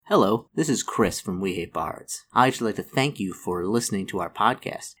Hello, this is Chris from We Hate Bards. I'd like to thank you for listening to our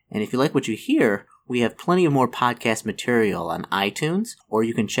podcast. And if you like what you hear, we have plenty of more podcast material on iTunes, or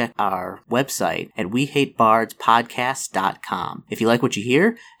you can check our website at wehatebardspodcast.com. If you like what you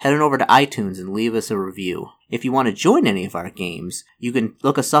hear, head on over to iTunes and leave us a review. If you want to join any of our games, you can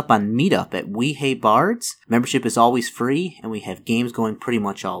look us up on Meetup at We Hate Bards. Membership is always free, and we have games going pretty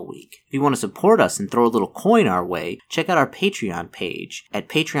much all week. If you want to support us and throw a little coin our way, check out our Patreon page at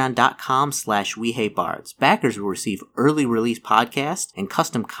patreon.com/WeHateBards. Backers will receive early release podcasts and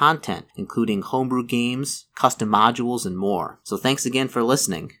custom content, including homebrew games, custom modules, and more. So thanks again for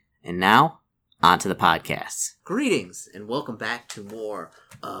listening. And now, on to the podcasts. Greetings, and welcome back to more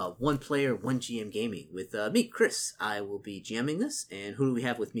One Player, One GM Gaming with me, Chris. I will be GMing this, and who do we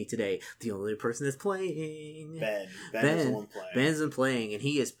have with me today? The only person that's playing. Ben is the one playing. Ben's been playing, and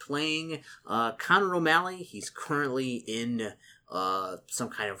he is playing Conor O'Malley. He's currently in some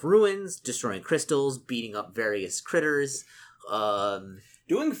kind of ruins, destroying crystals, beating up various critters.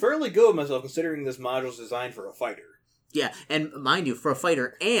 Doing fairly good with myself, considering this module is designed for a fighter. Yeah, and mind you, for a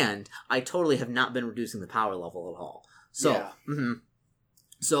fighter, and I totally have not been reducing the power level at all. So, yeah.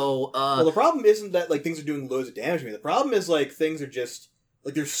 So, well, the problem isn't that, things are doing loads of damage to me. The problem is, things are just,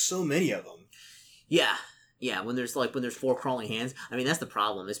 there's so many of them. Yeah. Yeah, when there's 4 crawling hands, I mean, that's the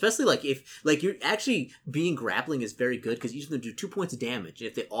problem. Especially, if, you're actually being grappling is very good, because each of them do 2 points of damage. And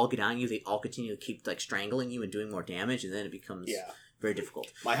if they all get on you, they all continue to keep, strangling you and doing more damage, and then it becomes very difficult.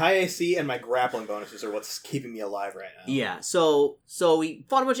 My high AC and my grappling bonuses are what's keeping me alive right now. Yeah, so we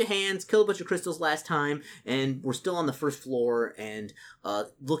fought a bunch of hands, killed a bunch of crystals last time, and we're still on the first floor and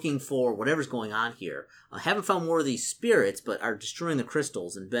looking for whatever's going on here. Haven't found more of these spirits, but are destroying the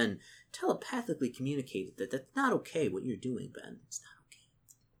crystals, and Ben telepathically communicated that that's not okay what you're doing, Ben. It's not okay.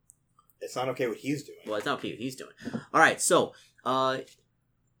 It's not okay what he's doing. Well, it's not okay what he's doing. Alright, so,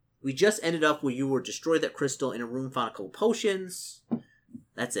 we just ended up where you were destroyed that crystal in a room, found a couple potions.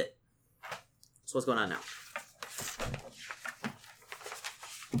 That's it. So what's going on now?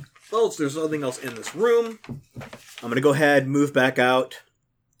 Well, there's nothing else in this room. I'm going to go ahead, move back out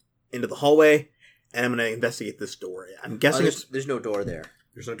into the hallway, and I'm going to investigate this door. I'm guessing there's no door there.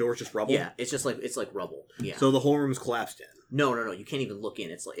 There's no door, it's just rubble? Yeah, it's just it's like rubble. Yeah. So the whole room's collapsed in? No, you can't even look in.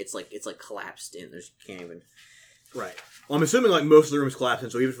 It's collapsed in. You can't even... Right. Well, I'm assuming most of the room's collapsed in,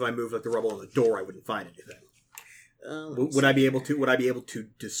 so even if I moved the rubble on the door, I wouldn't find anything. Would I be able to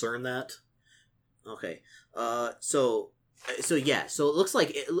discern that? Okay. So yeah. So it looks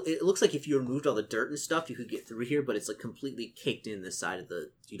like if you removed all the dirt and stuff, you could get through here, but it's completely caked in this side of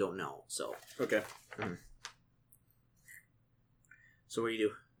the. You don't know. So okay. Mm-hmm. So what do you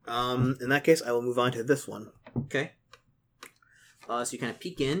do? In that case, I will move on to this one. Okay. So you kind of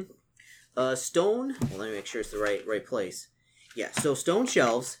peek in. Stone. Well, let me make sure it's the right place. Yeah. So stone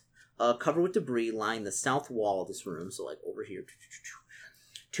shelves. Covered with debris line the south wall of this room, so over here.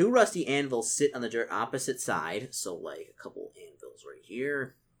 2 rusty anvils sit on the dirt opposite side, so a couple anvils right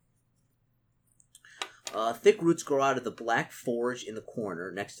here. Thick roots grow out of the black forge in the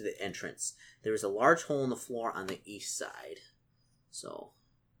corner next to the entrance. There is a large hole in the floor on the east side. So,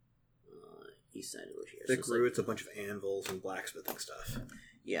 east side over here. Thick roots, a bunch of anvils and blacksmithing stuff.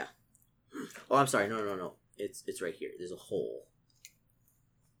 Yeah. Oh, I'm sorry. No. It's right here. There's a hole.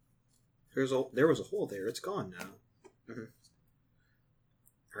 There was a hole there. It's gone now. Mm-hmm.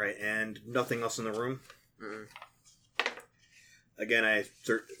 All right, and nothing else in the room? Mm-hmm. Again, I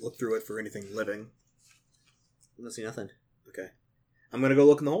look through it for anything living. I don't see nothing. Okay. I'm going to go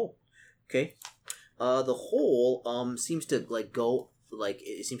look in the hole. Okay. The hole seems to go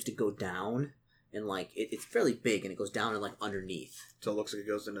it seems to go down, and it's fairly big, and it goes down and underneath. So it looks like it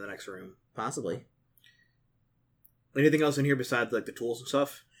goes into the next room. Possibly. Anything else in here besides the tools and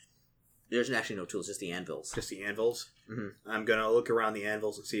stuff? There's actually no tools, just the anvils. Just the anvils? Mm-hmm. I'm going to look around the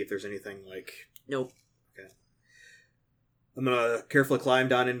anvils and see if there's anything Nope. Okay. I'm going to carefully climb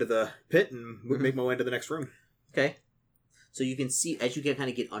down into the pit and make my way into the next room. Okay. So you can see, as you kind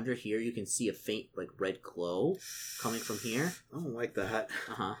of get under here, you can see a faint, red glow coming from here. I don't like that.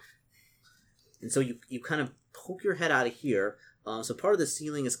 Uh-huh. And so you kind of poke your head out of here. So part of the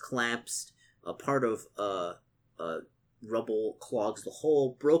ceiling is collapsed. A part of rubble clogs the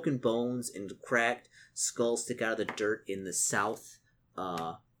hole. Broken bones and cracked skulls stick out of the dirt in the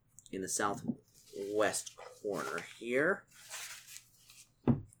southwest corner here.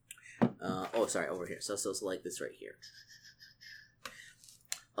 Over here. So like this right here.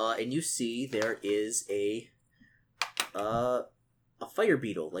 And you see there is a fire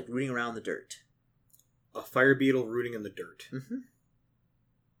beetle rooting around the dirt. A fire beetle rooting in the dirt. Mm-hmm.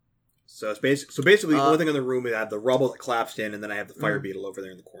 So it's basically the only thing in the room is I have the rubble that collapsed in, and then I have the fire beetle over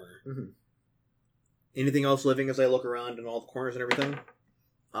there in the corner. Mm-hmm. Anything else living as I look around in all the corners and everything?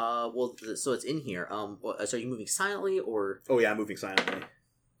 Well, so it's in here. So are you moving silently or? Oh yeah, I'm moving silently.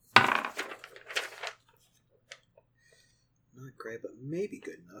 Not great, but maybe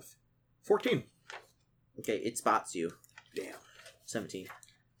good enough. 14. Okay, it spots you. Damn. 17.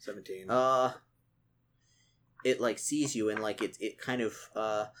 17. It like sees you and like it kind of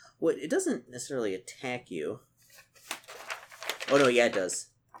it doesn't necessarily attack you. Oh no, yeah, it does.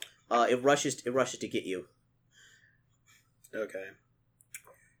 It rushes to get you. Okay.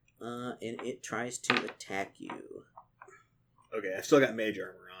 And it tries to attack you. Okay, I still got mage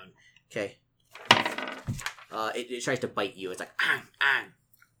armor on. Okay. It tries to bite you. It's like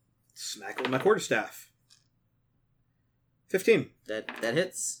Smack it with my quarterstaff. 15. That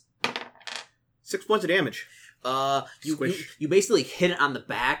hits. 6 points of damage. You basically hit it on the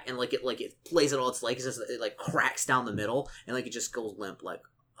back and like it plays it all its legs. It like cracks down the middle and like it just goes limp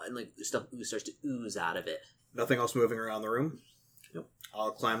and stuff starts to ooze out of it. Nothing else moving around the room. Nope.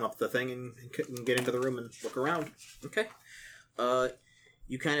 I'll climb up the thing and get into the room and look around. Okay.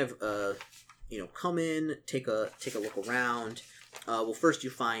 You kind of come in, take a look around. Well, first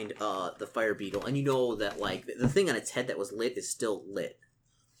you find the fire beetle, and you know that like the thing on its head that was lit is still lit.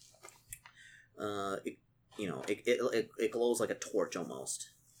 It glows like a torch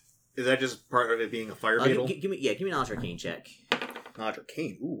almost. Is that just part of it being a fire beetle? Give me an knowledge arcane check. Knowledge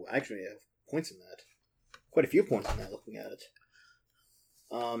arcane. Ooh, I actually have points in that. Quite a few points in that. Looking at it.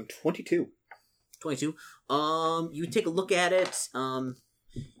 22. 22. You take a look at it.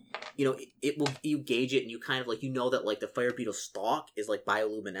 It will, you gauge it and you kind of like, that like the fire beetle stalk is like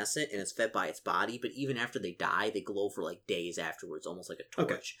bioluminescent and it's fed by its body, but even after they die, they glow for like days afterwards, almost like a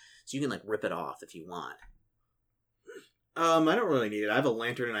torch. Okay. So you can like rip it off if you want. I don't really need it. I have a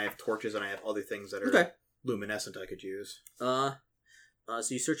lantern and I have torches and I have other things that are luminescent I could use. So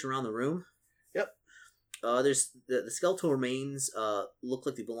you search around the room? Yep. There's the skeletal remains look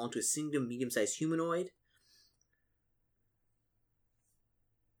like they belong to a single medium-sized humanoid.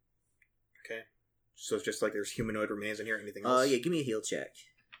 Okay. So it's just like there's humanoid remains in here. Anything else? Yeah, give me a heal check.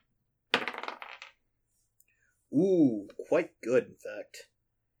 Ooh, quite good, in fact.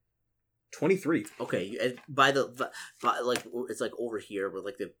 23. Okay, it's like over here where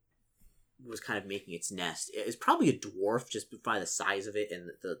like was kind of making its nest. It's probably a dwarf just by the size of it and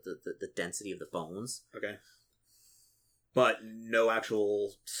the density of the bones. Okay. But no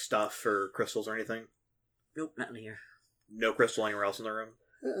actual stuff or crystals or anything? Nope, not in here. No crystal anywhere else in the room?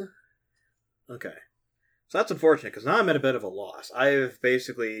 Okay. So that's unfortunate, because now I'm at a bit of a loss. I've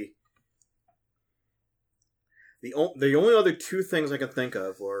basically... The only other two things I can think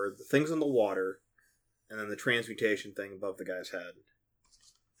of were the things in the water, and then the transmutation thing above the guy's head.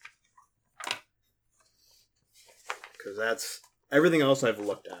 Because that's everything else I've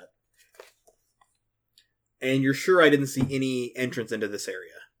looked at. And you're sure I didn't see any entrance into this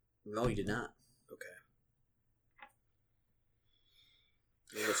area? No, you did not. Okay.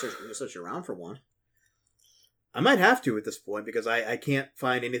 You'll search around for one. I might have to at this point, because I can't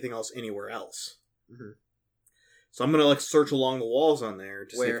find anything else anywhere else. Mm-hmm. So I'm going to search along the walls on there.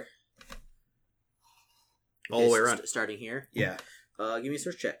 To Where? See all the way around. Starting here? Yeah. Give me a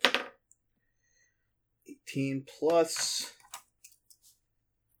search check. 18 plus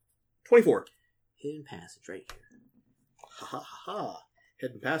 24. Hidden passage right here. Ha ha ha.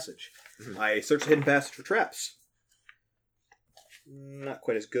 Hidden passage. Mm-hmm. I searched hidden passage for traps. Not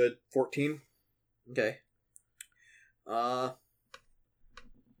quite as good. 14. Okay.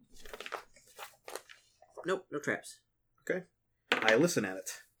 Nope, no traps. Okay. I listen at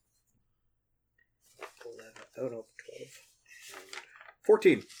it. 11. Oh no, 12.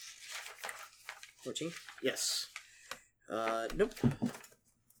 14. 14? Yes. Nope.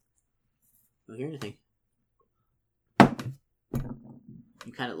 Don't hear anything.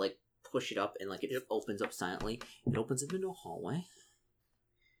 You kind of push it up and it opens up silently. It opens up into a hallway.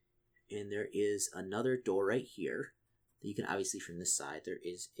 And there is another door right here. You can obviously from this side, there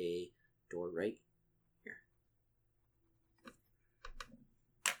is a door right here.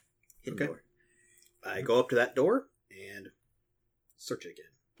 Hidden door. I go up to that door and search it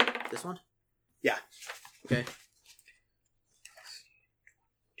again. This one? Yeah. Okay.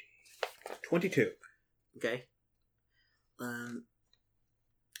 22. Okay.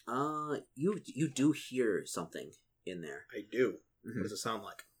 You do hear something in there. I do. Mm-hmm. What does it sound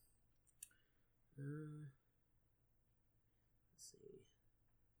like? Let's see.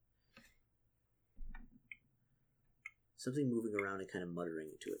 Something moving around and kind of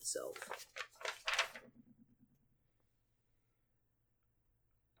muttering to itself.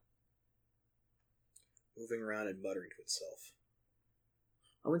 moving around and muttering to itself.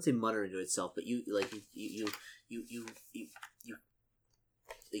 I wouldn't say muttering to itself, but you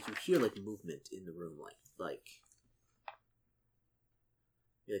hear like movement in the room, like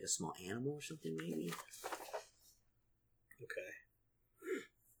a small animal or something, maybe. Okay.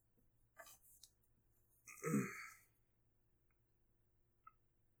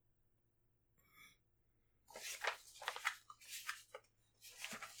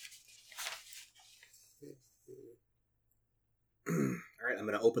 All right, I'm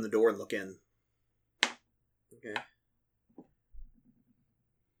going to open the door and look in.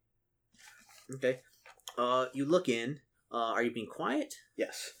 Okay. You look in. Are you being quiet?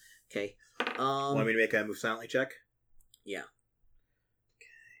 Yes. Okay. Want me to make a move silently check? Yeah.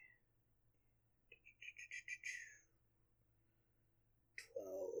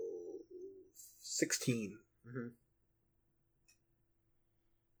 16. Mm-hmm.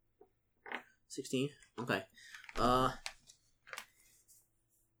 16? Okay.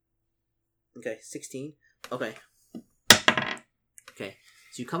 Okay, 16. Okay. Okay.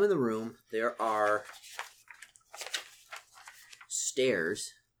 So you come in the room. There are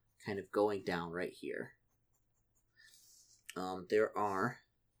stairs kind of going down right here. There are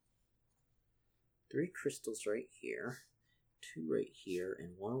 3 crystals right here, 2 right here,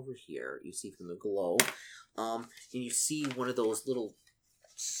 and 1 over here. You see from the glow. And you see one of those little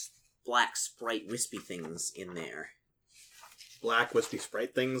black Sprite wispy things in there. Black wispy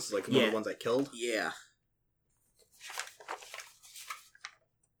Sprite things? Like one of the ones I killed? Yeah.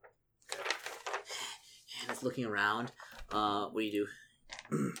 And it's looking around. What do you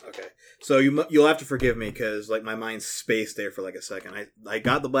do? Okay. So you'll have to forgive me because like my mind's spaced there for like a second. I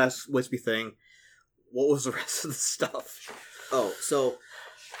got the black wispy thing. What was the rest of the stuff? Oh, so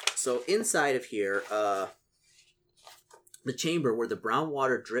inside of here, the chamber where the brown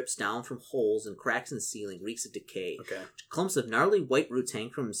water drips down from holes and cracks in the ceiling reeks of decay. Okay. Clumps of gnarly white roots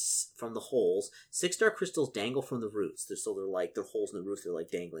hang from the holes. 6 dark crystals dangle from the roots. They're holes in the roof. They're like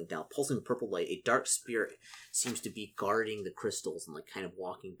dangling down, pulsing with purple light. A dark spirit seems to be guarding the crystals and like kind of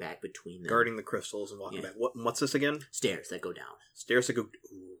walking back between them. Guarding the crystals and walking back. What's this again? Stairs that go down. Stairs that go.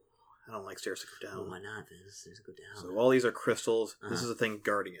 Ooh, I don't like stairs that go down. Oh, why not? Stairs that go down. So all these are crystals. Uh-huh. This is a thing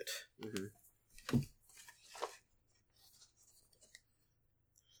guarding it. Mm-hmm.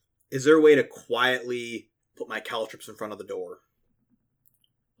 Is there a way to quietly put my caltrops in front of the door?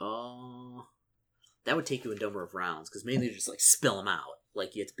 That would take you a number of rounds, because mainly you just, like, spill them out.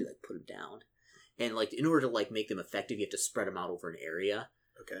 Like, you have to be, like, put them down. And, like, in order to, like, make them effective, you have to spread them out over an area.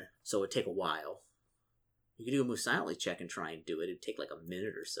 Okay. So it would take a while. You could do a move silently check and try and do it. It'd take, like, a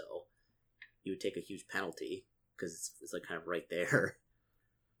minute or so. You would take a huge penalty, because it's, like, kind of right there.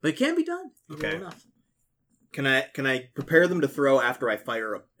 But it can be done. Okay. Well enough. Can I prepare them to throw after I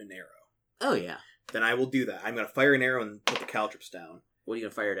fire an arrow? Oh, yeah. Then I will do that. I'm going to fire an arrow and put the caltrops down. What are you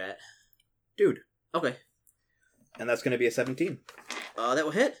going to fire it at? Dude. Okay. And that's going to be a 17. That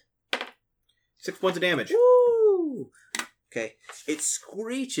will hit. 6 points of damage. Woo! Okay. It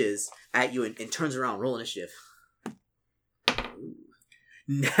screeches at you and turns around. Roll initiative. Ooh.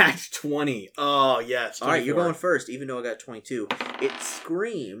 Nat 20. Oh, yes. 24. Alright, you're going first, even though I got 22. It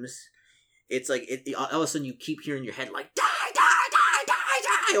screams. It's like, all of a sudden you keep hearing your head like, die, die, die,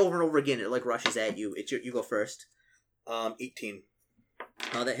 die, die, over and over again. It like rushes at you. You go first. 18.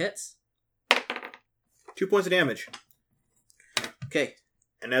 That hits. 2 points of damage. Okay.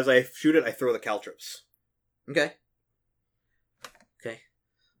 And as I shoot it, I throw the caltrops. Okay. Okay.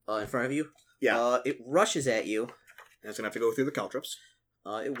 In front of you? Yeah. It rushes at you. And it's going to have to go through the caltrops.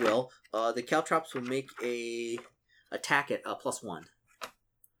 It will. The caltrops will make a attack at +1.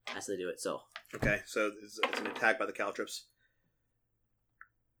 As they do it, so. Okay, so it's an attack by the caltrops.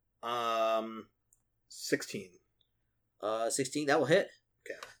 16. 16, that will hit.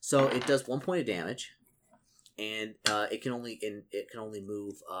 Okay. So it does 1 point of damage, and it can only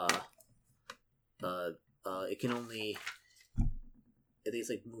move. It can only. I think its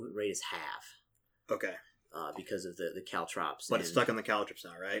like movement rate is half. Okay. Because of the caltrops. But it's stuck on the caltrops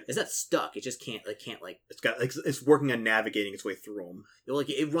now, right? It's not stuck. It just can't it's working on navigating its way through them. Like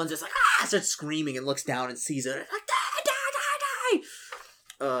it runs. It's like starts screaming and looks down and sees it. Like, die, die, die,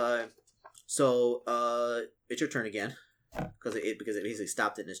 die. So it's your turn again because it basically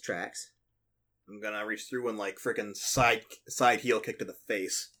stopped it in its tracks. I'm gonna reach through and like freaking side heel kick to the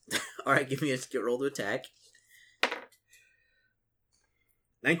face. All right, give me a roll to attack.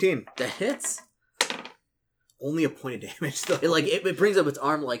 19. That hits. Only a point of damage, though. It brings up its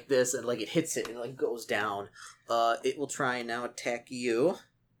arm like this, and like it hits it, and like goes down. It will try and now attack you,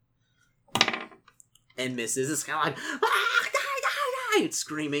 and misses. It's kind of like die, die, die! It's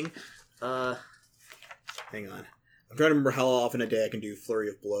screaming. Hang on. I'm trying to remember how often a day I can do Flurry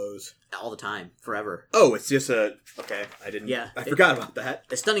of Blows. All the time, forever. Oh, it's just a... Okay, I didn't... Yeah. I forgot about that.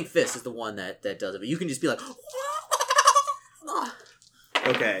 A Stunning Fist is the one that does it, but you can just be like...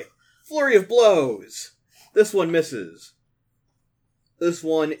 Okay. Flurry of Blows. This one misses. This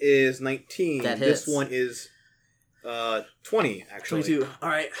one is 19. That hits. This one is 20, actually. 22. All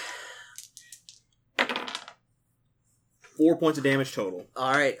right. 4 points of damage total.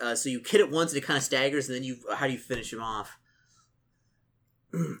 All right. So you hit it once and it kind of staggers, and then how do you finish him off?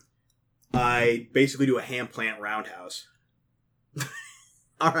 I basically do a hand plant roundhouse.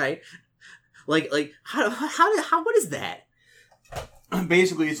 All right. Like what is that?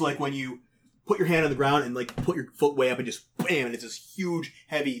 Basically, it's like when you put your hand on the ground and like put your foot way up and just bam, and it's this huge,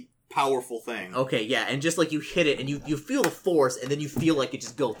 heavy, powerful thing. Okay, yeah, and just like you hit it and you feel the force, and then you feel like it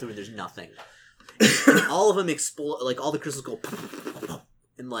just go through and there's nothing. And all of them explode, like all the crystals go,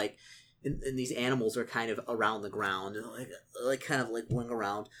 and like, and these animals are kind of around the ground, like kind of like wing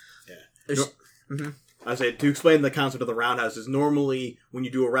around. Yeah. I say to explain the concept of the roundhouse is normally when you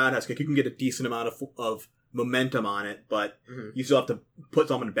do a roundhouse kick, you can get a decent amount of momentum on it, but you still have to put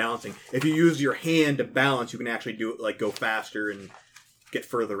something to balancing. If you use your hand to balance, you can actually do it like go faster and get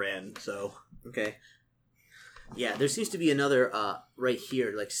further in. So okay. Yeah, there seems to be another, right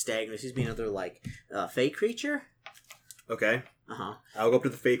here, like, stagnant. There seems to be another, like, fey creature. Okay. Uh-huh. I'll go up to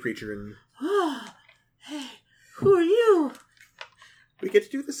the fey creature and... Hey, who are you? We get to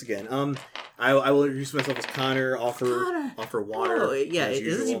do this again. I will introduce myself as Connor, offer water. Oh, yeah, as it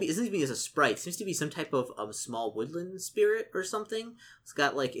doesn't usual. seem to be as a sprite. It seems to be some type of small woodland spirit or something. It's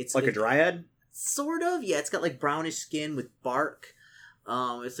got, like, it's... Like a dryad? Sort of, yeah. It's got, like, brownish skin with bark.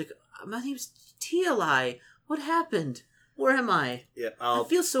 It's like, my name's Tialai. What happened? Where am I? Yeah, I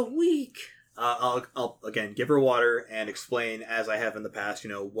feel so weak. I'll again give her water and explain as I have in the past.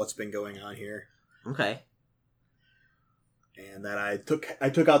 What's been going on here, Okay. and that I took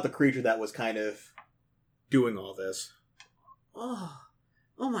out the creature that was kind of doing all this. Oh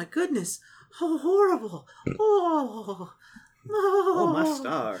my goodness! Oh, horrible! Oh, Oh my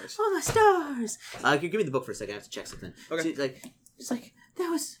stars! Oh my stars! Give me the book for a second. I have to check something. Okay. She's like that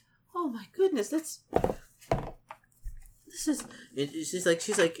was. Oh my goodness! She's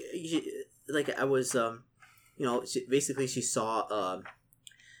like I was she saw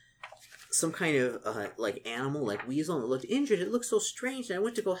some kind of like animal, like weasel, and it looked injured. It looked so strange, and I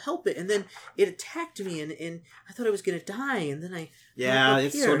went to go help it, and then it attacked me, and I thought I was gonna die, and then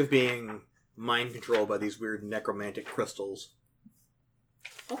It's sort of being mind controlled by these weird necromantic crystals.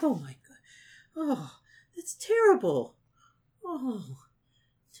 Oh my god! Oh, that's terrible! Oh.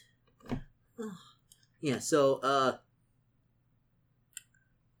 Yeah. So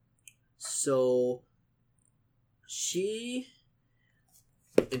she,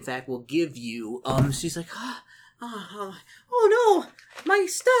 in fact, will give you. She's like, oh no, my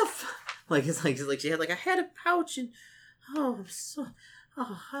stuff. Like it's like she had a pouch and I'm so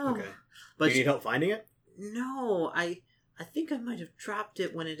Okay. But Do you need help finding it? No, I think I might have dropped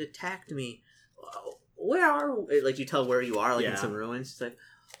it when it attacked me. Where are we? Like you tell where you are, like in some ruins. It's like,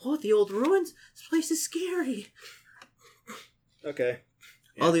 oh, the old ruins. This place is scary. Okay.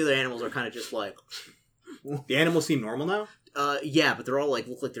 Yeah. All the other animals are kind of just like. The animals seem normal now? Yeah, but they're all like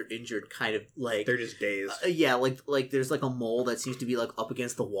look like they're injured, kind of like They're just dazed. yeah, like there's like a mole that seems to be like up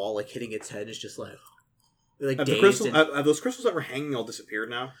against the wall, like hitting its head. It's just like Have dazed. have those crystals that were hanging all disappeared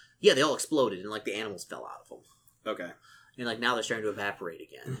now? Yeah, they all exploded and like the animals fell out of them. Okay. And like now they're starting to evaporate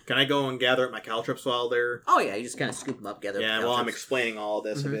again. Can I go and gather up my caltrops while they're... Oh yeah, you just kind of scoop them up, gather. Yeah, up the while I'm caltrops. explaining all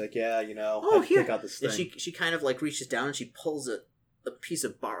this, I'll be like, I Oh, have to here. take out this thing. And she kind of like reaches down and she pulls a piece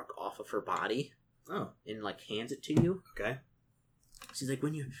of bark off of her body. Oh. And like hands it to you. Okay. She's like,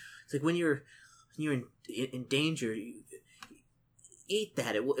 when you're in danger, you eat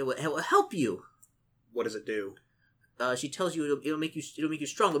that. It will help you. What does it do? She tells you it'll make you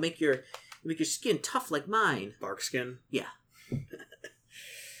strong. It'll make your skin tough like mine. Bark skin? Yeah.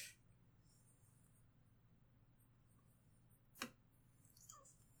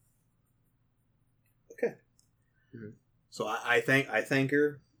 Okay. Mm-hmm. So I thank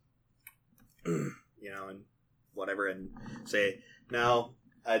her, and whatever, and say, now,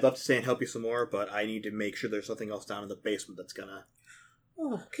 I'd love to stay and help you some more, but I need to make sure there's nothing else down in the basement that's gonna...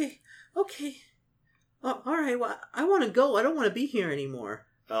 Oh, okay. All right, well, I want to go. I don't want to be here anymore.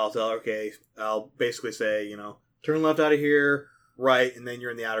 I'll tell her, okay, I'll basically say, turn left out of here, right, and then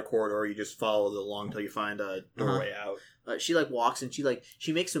you're in the outer corridor. You just follow along until you find a doorway out. She walks and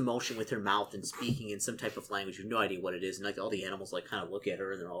she makes a motion with her mouth and speaking in some type of language. You have no idea what it is, and all the animals kind of look at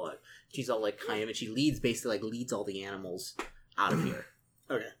her and they're all like, she's all kind of, and she leads all the animals out of here.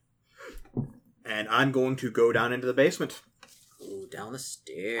 Okay. And I'm going to go down into the basement. Ooh, down the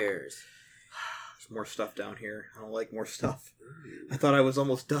stairs. There's more stuff down here. I don't like more stuff. I thought I was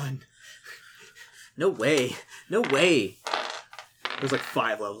almost done. No way. No way. There's like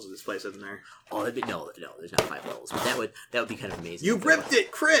 5 levels of this place, isn't there? Oh, no, there's not 5 levels. But that would be kind of amazing. You ripped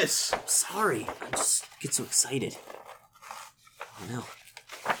it, Chris! I'm sorry. I just get so excited. Oh, no.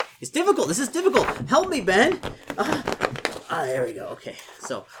 It's difficult. This is difficult. Help me, Ben. There we go. Okay.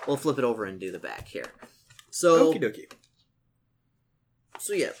 So, we'll flip it over and do the back here. So, Okie dokie.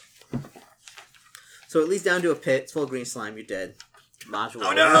 So, yeah. So, it leads down to a pit. It's full of green slime. You're dead. Module.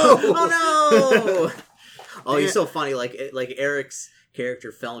 Oh, no! Oh, no! Oh, he's so funny. Like Eric's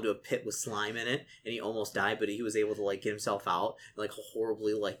character fell into a pit with slime in it, and he almost died, but he was able to, like, get himself out, and, like,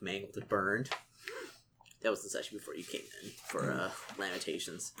 horribly, like, mangled and burned. That was the session before you came in for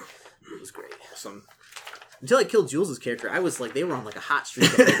Lamentations. It was great. Awesome. Until I killed Jules' character, I was like, they were on, like, a hot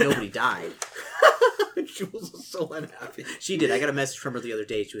streak that like, nobody died. Jules was so unhappy. She did. I got a message from her the other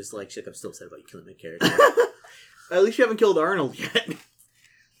day. She was like, I'm still upset about you killing my character. At least you haven't killed Arnold yet.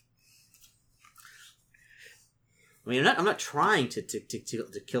 I mean, I'm not trying to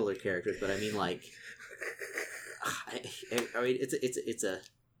kill their characters, but I mean, like, I mean, it's a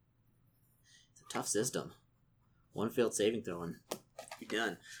tough system. One failed saving throw and you're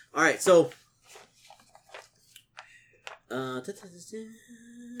done. All right, so I'm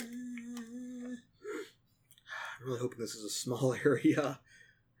really hoping this is a small area.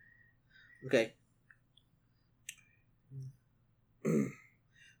 Okay.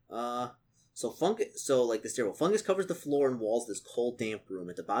 So like the stairwell. Fungus covers the floor and walls of this cold, damp room.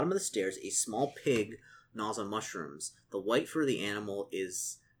 At the bottom of the stairs, a small pig gnaws on mushrooms. The white fur of the animal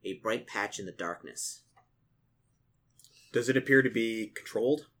is a bright patch in the darkness. Does it appear to be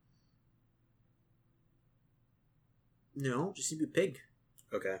controlled? No, just seems to be a pig.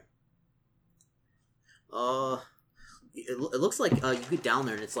 Okay. It looks like you get down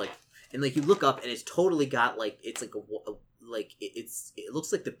there and it's like, and like you look up and it's totally got like, it's like it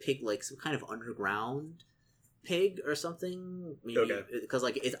looks like the pig, like some kind of underground pig or something. Maybe, okay. Because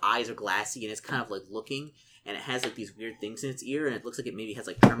like its eyes are glassy and it's kind of like looking, and it has like these weird things in its ear, and it looks like it maybe has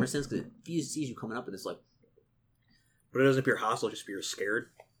like tremor sense because it sees you coming up and it's like. But it doesn't appear hostile; it just appears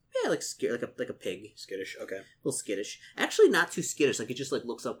scared. Yeah, like scared, like a pig. Skittish. Okay. A little skittish. Actually, not too skittish. Like it just like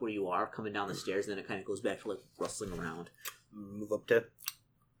looks up where you are coming down the stairs, and then it kind of goes back to like rustling around. Move up to.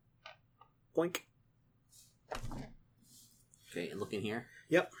 Boink. Okay, and look in here?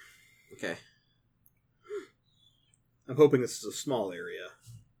 Yep. Okay. I'm hoping this is a small area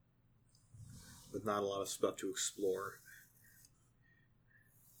with not a lot of stuff to explore.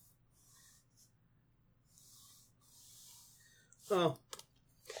 Oh.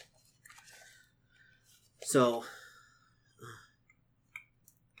 So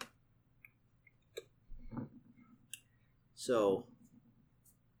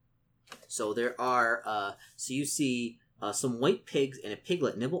there are, so you see some white pigs and a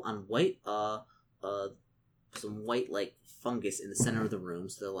piglet nibble on some white, like, fungus in the center of the room,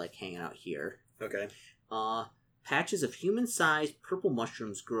 so they're, like, hanging out here. Okay. Patches of human-sized purple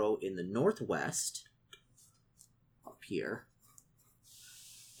mushrooms grow in the northwest, up here,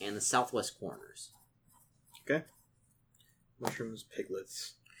 and the southwest corners. Okay. Mushrooms,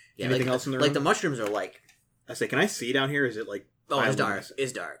 piglets. Yeah, anything like, else in the room? Like, the mushrooms are, like... I say, can I see down here? Is it, like... Oh, it's dark.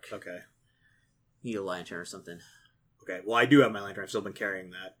 It's dark. Okay. You need a lantern or something. Okay, well, I do have my lantern. I've still been carrying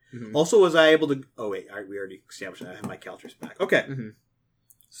that. Mm-hmm. Also, was I able to... Oh, wait, we already established that. I have my Caltrus back. Okay. Mm-hmm.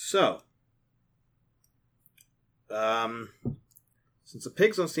 So... since the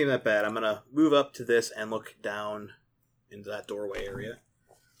pigs don't seem that bad, I'm going to move up to this and look down into that doorway area.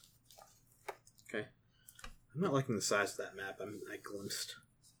 Okay. I'm not liking the size of that map I glimpsed.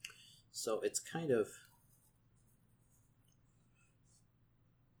 So it's kind of...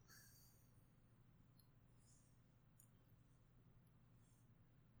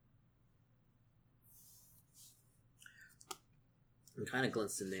 I'm kind of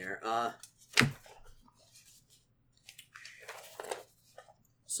glimpsed in there.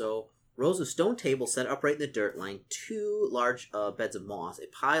 So, rows of stone tables set upright in the dirt line 2 large beds of moss. A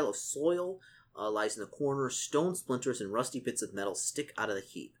pile of soil lies in the corner. Stone splinters and rusty bits of metal stick out of the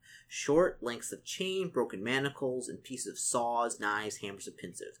heap. Short lengths of chain, broken manacles, and pieces of saws, knives, hammers, and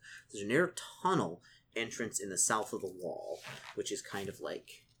pincers. There's a narrow tunnel entrance in the south of the wall, which is kind of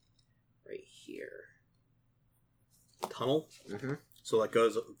like right here. Tunnel? Mm-hmm. So that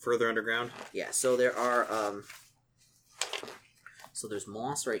goes further underground? Yeah, so there are... So there's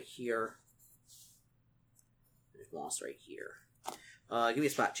moss right here. There's moss right here. Give me a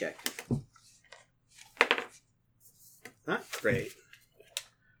spot check. Not great.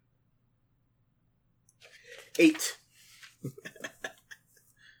 8.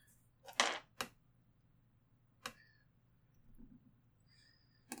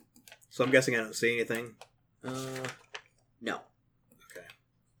 So I'm guessing I don't see anything. No. Okay.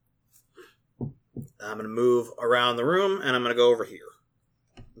 I'm gonna move around the room, and I'm gonna go over here.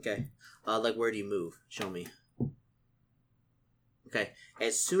 Okay. Like, where do you move? Show me. Okay.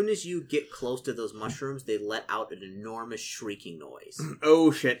 As soon as you get close to those mushrooms, they let out an enormous shrieking noise.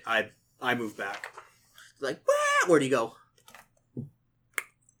 Oh shit! I move back. Like, wah! Where do you go?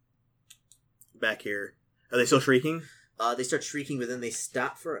 Back here. Are they still shrieking? They start shrieking, but then they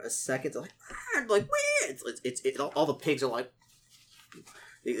stop for a second. They're like, wah! It's all the pigs are like,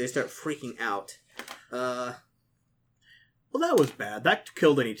 they start freaking out. Well, that was bad. That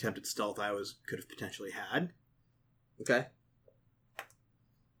killed any attempted stealth I could have potentially had. Okay.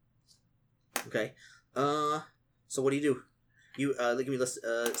 Okay. So what do? You give me this.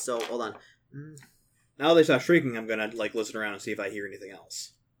 So hold on. Now they stop shrieking. I'm gonna listen around and see if I hear anything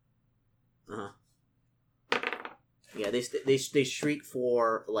else. Yeah, they shriek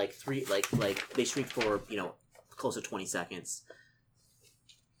for they shriek for close to 20 seconds.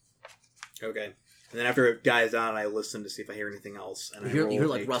 Okay, and then after it dies down, I listen to see if I hear anything else. And you hear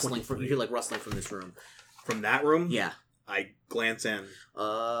like rustling from this room. From that room? Yeah. I glance in.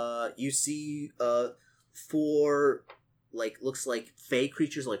 You see 4 looks like fey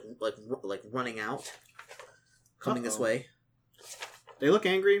creatures like running out, coming this way. They look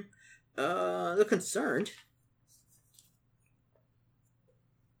angry. They're concerned.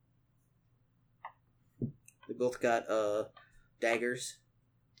 They both got daggers.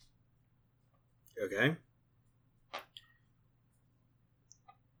 Okay.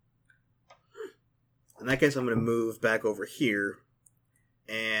 In that case, I'm going to move back over here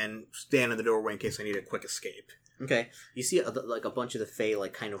and stand in the doorway in case I need a quick escape. Okay. You see a bunch of the Fae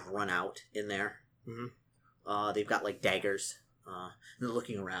kind of run out in there. Mm-hmm. They've got daggers. They're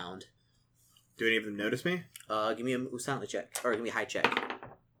looking around. Do any of them notice me? Give me a Usana check. Or give me a high check.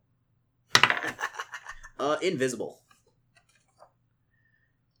 Invisible.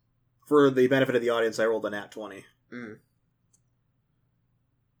 For the benefit of the audience, I rolled a nat 20. Mm.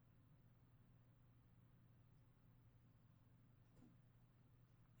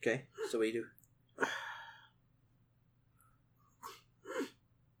 Okay, so what do you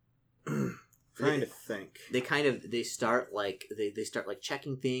do? Trying to think. They start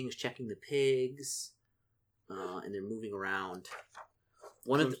checking things, checking the pigs, and they're moving around.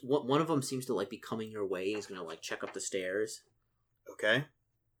 One of them seems to be coming your way. He's gonna check up the stairs. Okay.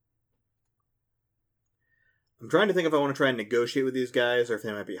 I'm trying to think if I want to try and negotiate with these guys or if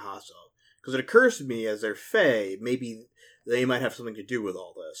they might be hostile. Because it occurs to me, as they're Fae, maybe they might have something to do with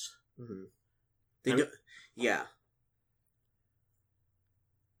all this. Mm-hmm. They do. Yeah.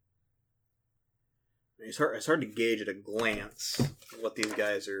 It's hard to gauge at a glance what these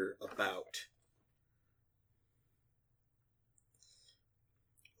guys are about.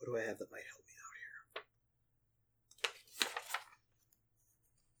 What do I have that might help me out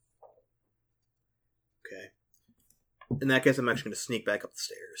here? Okay. In that case, I'm actually going to sneak back up the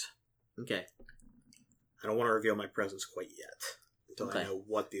stairs. Okay. I don't want to reveal my presence quite yet until I know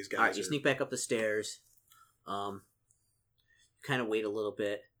what these guys are. All right, you sneak back up the stairs. You kind of wait a little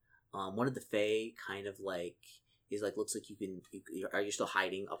bit. One of the Fae kind of is looks like are you still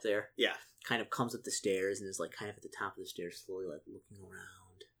hiding up there? Yeah. Kind of comes up the stairs and is kind of at the top of the stairs, slowly looking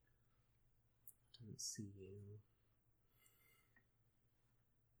around. Doesn't see you.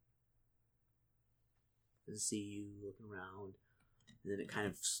 Doesn't see you looking around, and then it kind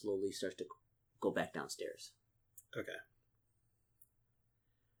of slowly starts to go back downstairs. Okay.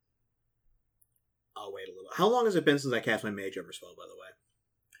 I'll wait a little. How long has it been since I cast my Mage Armor spell, by the way?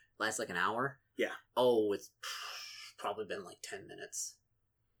 Last an hour? Yeah. Oh, it's probably been 10 minutes.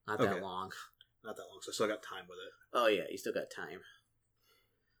 Not that long. Not that long, so I still got time with it. Oh yeah, you still got time.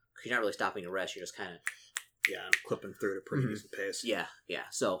 You're not really stopping to rest, you're just kind of... Yeah, I'm clipping through at a pretty decent pace. Yeah,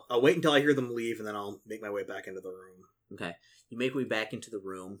 so... I'll wait until I hear them leave, and then I'll make my way back into the room. Okay. You make your way back into the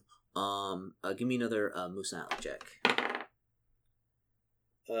room. Give me another Musana check.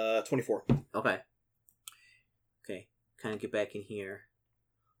 24. Okay. Kind of get back in here.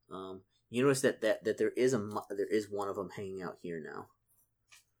 You notice that there is one of them hanging out here now.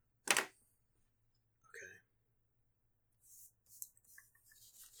 Okay.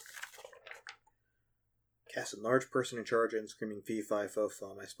 Cast a large person in charge and screaming fee fi fo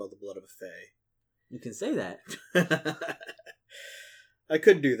fum. I spell the blood of a fae. You can say that. I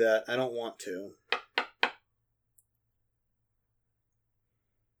could do that. I don't want to.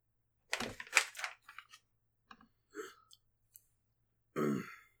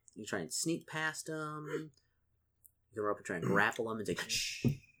 You try and sneak past them. You go up and try and grapple them and say, shh.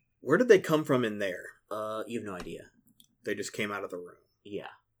 Where did they come from in there? You have no idea. They just came out of the room. Yeah.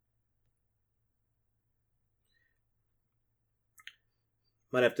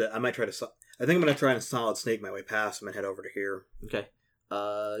 I think I'm going to try and solid snake my way past them and head over to here. Okay.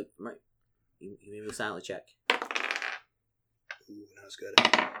 Right. You made a silently check. Ooh, that was good.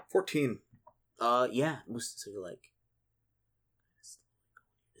 14. Yeah. So you're like,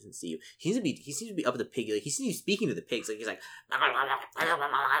 doesn't see you. He seems to be up at the pig. Like, he seems to be speaking to the pigs. Like, he's like,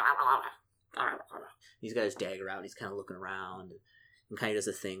 he's got his dagger out. And he's kind of looking around and kind of does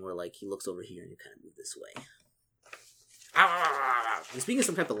a thing where like he looks over here and you kind of move this way. He's speaking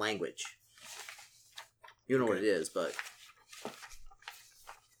some type of language. You don't know what it is, but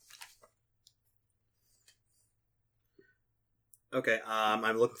okay.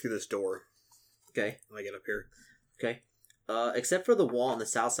 I'm looking through this door. Okay. When I get up here. Okay. Except for the wall on the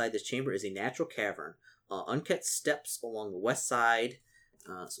south side, this chamber is a natural cavern. Unkept steps along the west side.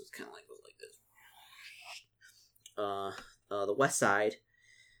 So it's kind of like goes like this. The west side.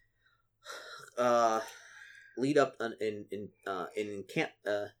 Lead up in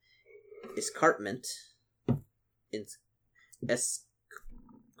escarpment.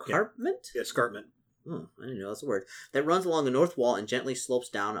 Escarpment? Yeah, escarpment. Oh, I didn't know that's a word. That runs along the north wall and gently slopes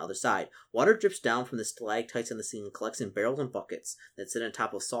down the other side. Water drips down from the stalactites on the ceiling and collects in barrels and buckets that sit on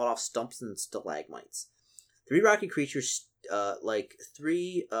top of sawed-off stumps and stalagmites. Three rocky creatures, they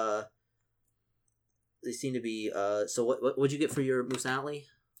seem to be, so what'd you get for your Moose Alley?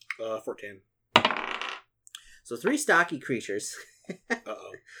 14. So three stocky creatures.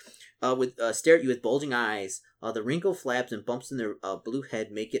 Uh-oh. Stare at you with bulging eyes. The wrinkled flaps and bumps in their blue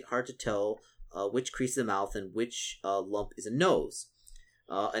head make it hard to tell which crease of the mouth and which lump is a nose.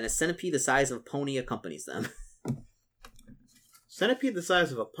 And a centipede the size of a pony accompanies them. Centipede the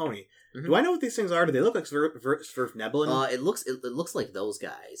size of a pony? Mm-hmm. Do I know what these things are? Do they look like Svirfneblin? It looks like those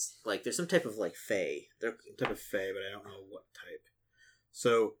guys. Like there's some type of like fae. They're some type of fae, but I don't know what type.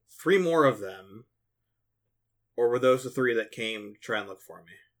 So 3 more of them, or were those the 3 that came to try and look for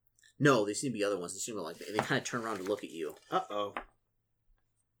me? No, they seem to be other ones. They seem to like they kind of turn around to look at you. Uh-oh.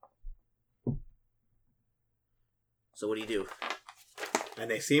 So what do you do? And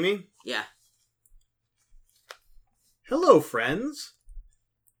they see me? Yeah. Hello, friends.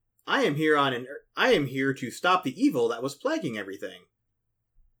 I am here to stop the evil that was plaguing everything.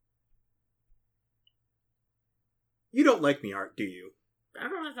 You don't like me, Art, do you?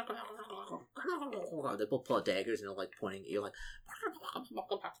 They both pull out daggers and they're like pointing at you like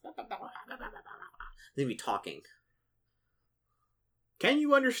they'd be talking. Can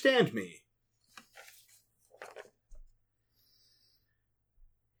you understand me?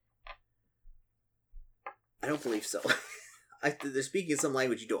 I don't believe so. They're speaking some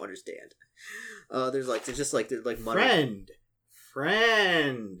language you don't understand. They're muttering.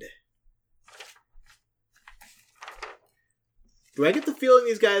 Friend. Do I get the feeling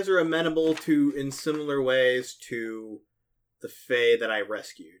these guys are amenable to, in similar ways, to the Fae that I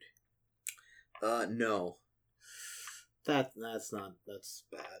rescued? No. That's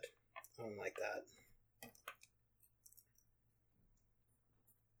bad. I don't like that.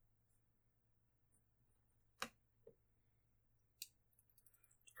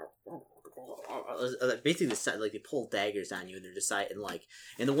 Basically, they pull daggers on you, and they're deciding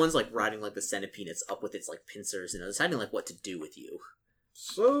and the one's riding the centipede. It's up with its pincers, and they're deciding what to do with you.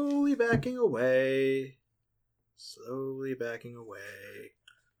 Slowly backing away.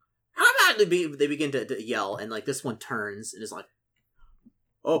 They begin to yell, and this one turns and is like,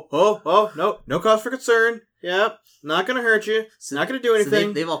 "Oh, no cause for concern. Yep, not gonna hurt you. It's not gonna do anything."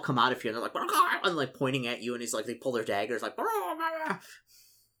 So they've all come out of here, and they're and pointing at you, and he's they pull their daggers And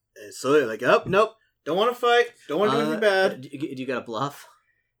so they're like, "Oh, nope, don't want to fight. Don't want to do anything bad." Do you got a bluff?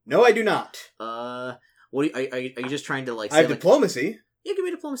 No, I do not. What are you just trying to I have diplomacy. Yeah, give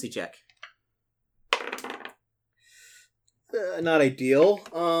me a diplomacy check. Not ideal.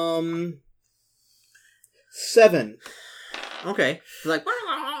 7. Okay. Like they're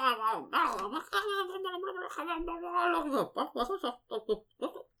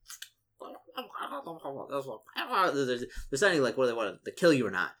sounding whether they want to kill you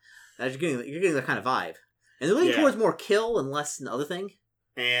or not. You're getting that kind of vibe, and they're leaning towards more kill and less than other thing.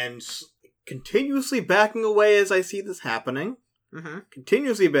 And continuously backing away as I see this happening. Mm-hmm.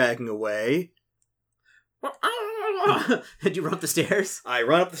 Continuously backing away. Did you run up the stairs? I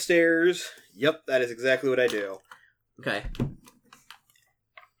run up the stairs. Yep, that is exactly what I do. Okay.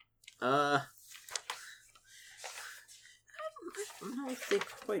 I don't know if they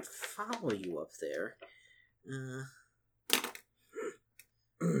quite follow you up there.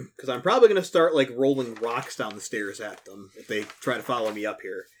 Because I'm probably going to start, like, rolling rocks down the stairs at them if they try to follow me up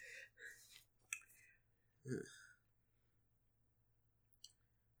here.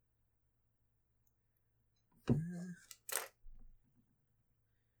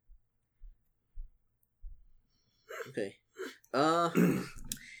 Okay.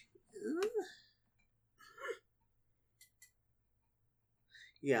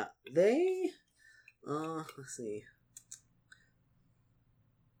 Yeah, they... let's see.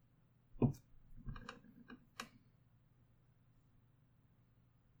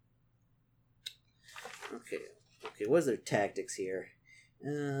 Okay, what is their tactics here?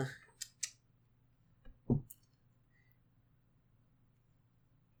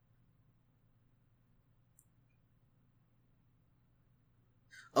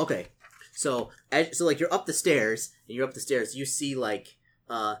 Okay, so like you're up the stairs, you see like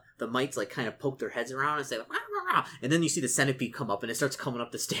the mites like kind of poke their heads around and say like, "Rah, rah," and then you see the centipede come up and it starts coming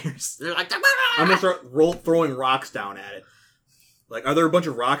up the stairs. They're like, "Rah, rah." I'm gonna start throwing rocks down at it. Like, are there a bunch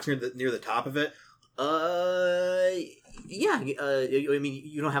of rocks near the top of it? Yeah. I mean,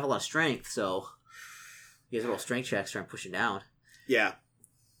 you don't have a lot of strength, so you guys roll strength checks, try and push it down. Yeah,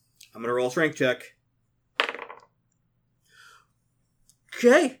 I'm gonna roll a strength check.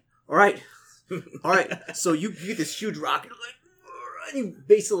 Okay, all right. So you get this huge rock, and you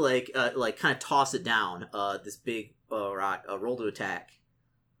basically like kind of toss it down. This big rock. Roll to attack.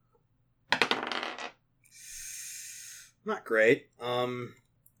 Not great.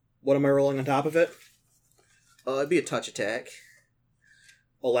 What am I rolling on top of it? It'd be a touch attack.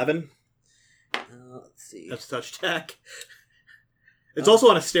 11. Let's see. That's a touch attack. It's also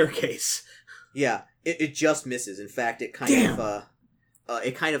on a staircase. Yeah, it just misses. In fact, it kind of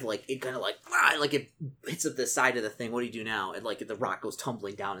it hits at the side of the thing. What do you do now? And like the rock goes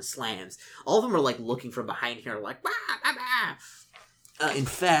tumbling down and slams. All of them are like looking from behind here, like bah, bah, bah. In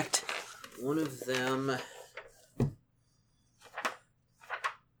fact, one of them.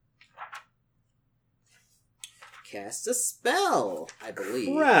 Casts a spell, I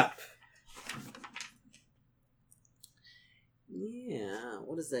believe. Crap. Yeah,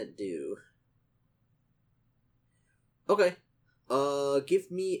 what does that do? Okay.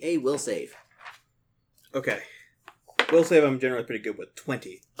 Give me a will save. Okay. Will save I'm generally pretty good with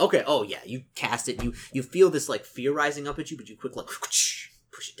 20. Okay, oh yeah, you cast it, you feel this like fear rising up at you, but you quick like push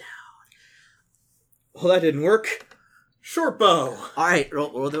it down. Well, that didn't work. Short bow. Alright,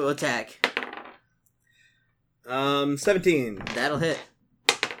 roll the attack. 17. That'll hit.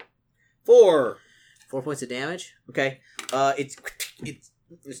 4. 4 points of damage. Okay. It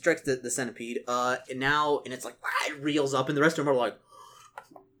strikes the centipede. And it's like it reels up, and the rest of them are like.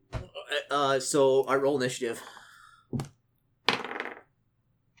 So I roll initiative.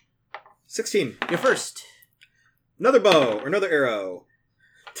 16. You're first. Another bow or another arrow.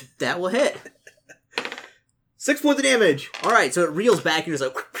 That will hit. 6 points of damage. All right, so it reels back, and you're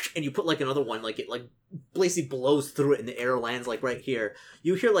just like, and you put like another one, like it like basically blows through it, and the arrow lands like right here.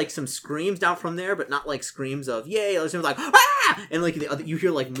 You hear like some screams down from there, but not like screams of yay. There's like ah, and like the other, you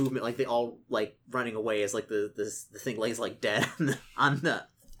hear like movement, like they all like running away as like the thing lays like dead on the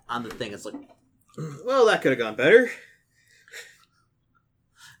thing. It's like, well, that could have gone better.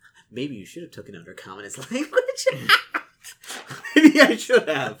 Maybe you should have taken undercommon as language. Maybe I should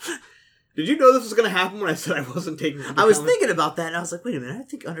have. Did you know this was going to happen when I said I wasn't taking undercommon? I was thinking about that, and I was like, wait a minute, I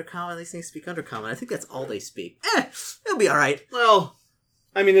think undercommon, these things speak undercommon. I think that's all they speak. It'll be alright. Well,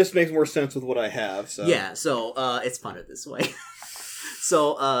 I mean, this makes more sense with what I have, so... Yeah, so, it's funner this way.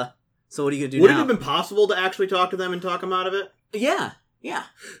 So what are you going to do Would now? it have been possible to actually talk to them and talk them out of it? Yeah.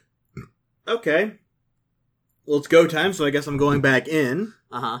 Okay. Well, it's go time, so I guess I'm going back in.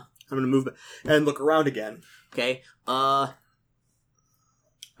 Uh-huh. I'm going to move and look around again. Okay, are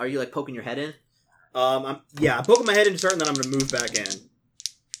you, like, poking your head in? I'm poking my head in to start, and then I'm going to move back in.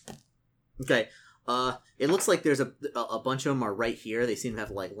 Okay, it looks like there's a bunch of them are right here. They seem to have,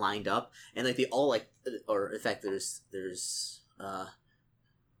 like, lined up, and, like, they all, like, or, in fact, there's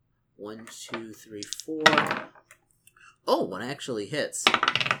 1, 2, 3, 4. Oh, one actually hits.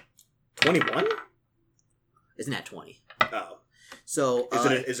 21? Isn't that 20? Oh. So,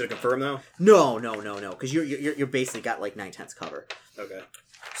 Is it a confirm, though? No, because you're basically got, like, 9/10 cover. Okay.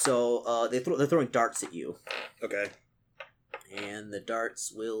 So, they're throwing darts at you. Okay. And the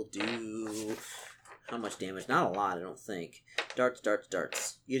darts will do... How much damage? Not a lot, I don't think. Darts.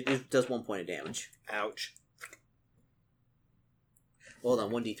 It does 1 point of damage. Ouch. Hold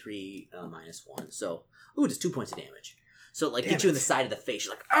on, 1d3 minus 1. So, it does 2 points of damage. So it, like, hits you in the side of the face.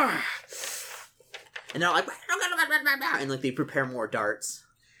 You're like, ah! And they're like, and, like, they prepare more darts.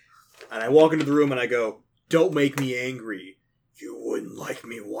 And I walk into the room and I go, don't make me angry. You wouldn't like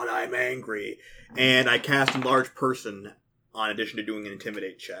me when I'm angry. And I cast Enlarge Person on addition to doing an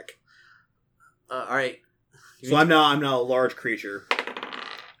Intimidate check. Alright. So I'm now a large creature.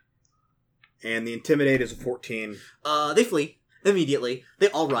 And the Intimidate is a 14. They flee immediately. They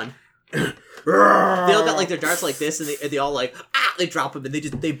all run. They all got like their darts like this, and they all like they drop them, and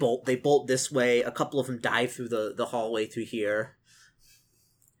they bolt this way. A couple of them dive through the hallway through here.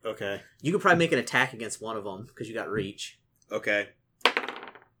 Okay. You could probably make an attack against one of them because you got reach. Okay.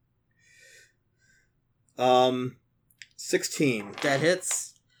 16. That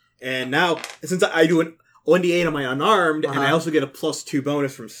hits. And now, since I do an 1d8 on my unarmed, and I also get a +2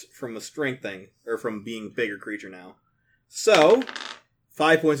 bonus from the strength thing, or from being bigger creature now. So,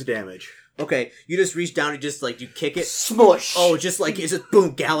 5 points of damage. Okay, you just reach down and just like you kick it. Smush! Oh, just like it's just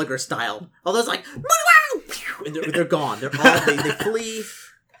boom, Gallagher style. Oh, that's like, and they're gone. They're all they flee.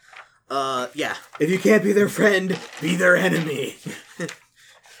 Yeah. If you can't be their friend, be their enemy. If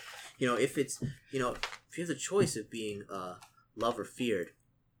you have the choice of being loved or feared,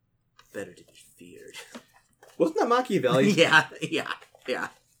 better to be feared. Wasn't that Machiavelli? Yeah.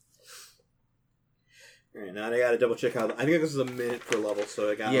 Alright, now I gotta double check how. I think this is a minute per level,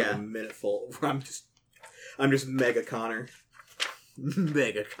 so I got like a minute full. I'm just Mega Connor.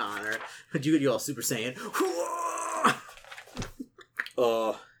 Mega Connor. You all Super Saiyan.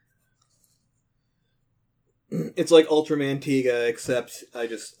 It's like Ultraman Tiga, except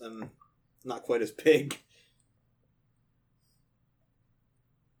I'm not quite as big.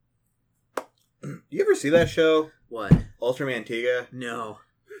 You ever see that show? What? Ultraman Tiga? No.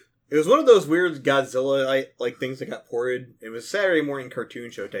 It was one of those weird Godzilla like things that got ported. It was a Saturday morning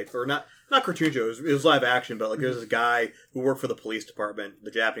cartoon show type, or not cartoon show. It was live action, but like there's this guy who worked for the police department,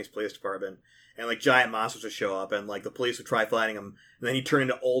 the Japanese police department, and like giant monsters would show up, and like the police would try fighting him, and then he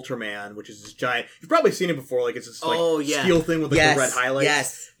turned into Ultraman, which is this giant. You've probably seen it before. Like it's this steel thing with like the red highlights.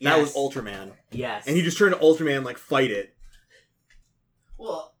 Yes, that was Ultraman. Yes, and he just turned into Ultraman, like fight it.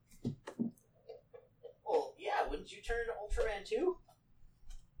 Well, yeah. Wouldn't you turn into Ultraman too?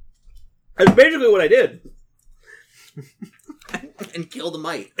 That's basically what I did. And kill the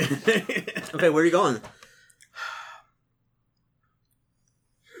mite. Okay, where are you going?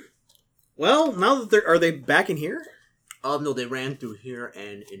 Well, now that are they back in here? No, they ran through here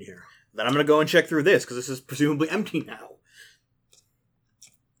and in here. Then I'm going to go and check through this, because this is presumably empty now.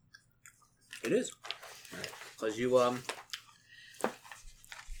 It is. Because you,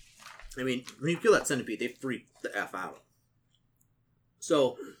 when you kill that centipede, they freak the F out.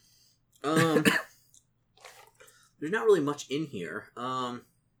 So, there's not really much in here.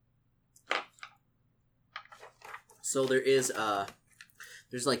 So there is,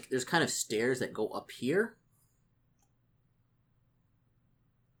 there's kind of stairs that go up here.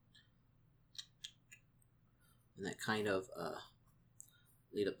 And that kind of,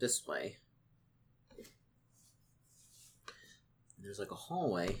 lead up this way. And there's like a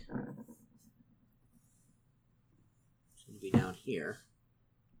hallway. It's going to be down here.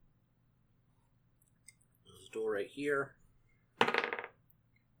 There's a door right here.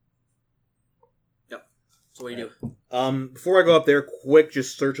 Yep. So what do you do? Before I go up there, quick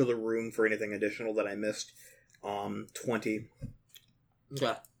just search of the room for anything additional that I missed. 20.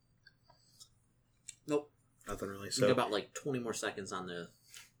 Okay. Nope. Nothing really. So you got about like 20 more seconds on the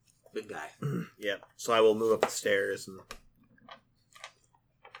big guy. Yep. So I will move up the stairs and.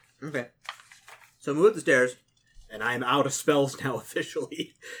 Okay. So move up the stairs. And I'm out of spells now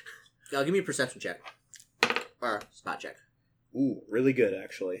officially. Give me a perception check. Or spot check. Ooh, really good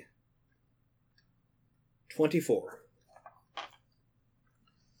actually. 24.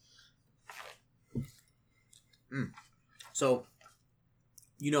 So,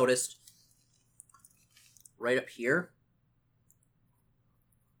 you noticed right up here,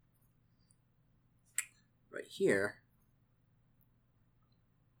 right here.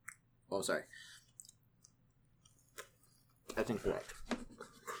 Oh, sorry. That's incorrect.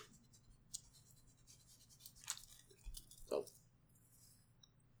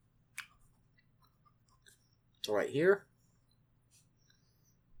 So right here,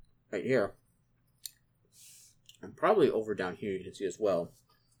 and probably over down here you can see as well,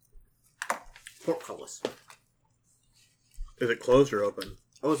 portcullis. Is it closed or open?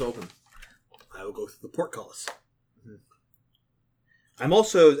 Oh, it's open. I will go through the portcullis. Mm-hmm. I'm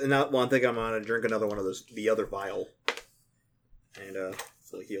also, and now one thing I'm going to drink another one of those, the other vial, and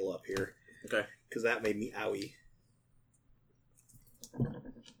so heal up here. Okay. Because that made me owie.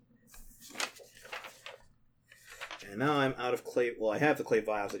 And now I'm out of clay. Well, I have the clay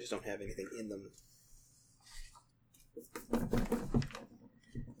vials. I just don't have anything in them.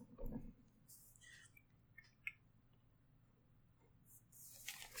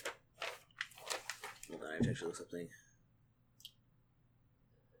 to actually look something.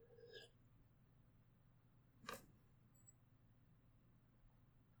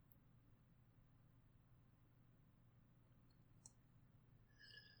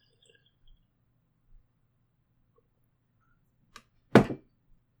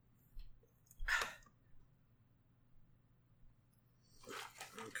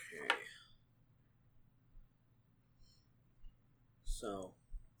 So,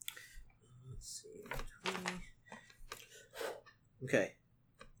 let's see. 20. Okay.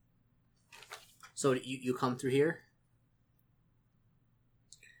 So you come through here?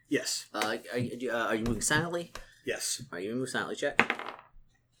 Yes. Are you moving silently? Yes. Are you moving silently? Check.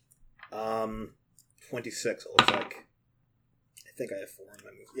 26. It looks like. I think I have 4 in my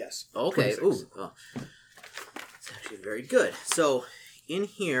move. Yes. Okay. 26. Ooh. Oh. It's actually very good. So in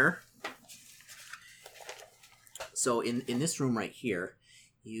here. So in this room right here,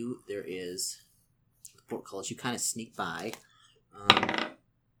 there is the portcullis. You kind of sneak by.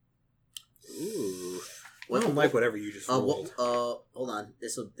 Ooh. I don't like whatever you just rolled. Hold on.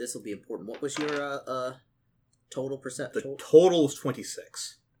 This will be important. What was your total percent? The total is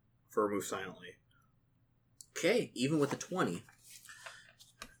 26 for Move Silently. Okay, even with the 20,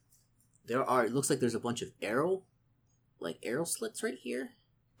 it looks like there's a bunch of arrow slits right here.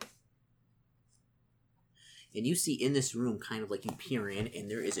 And you see in this room, kind of like you peer in,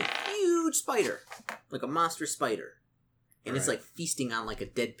 and there is a huge spider, like a monster spider, and it's like feasting on like a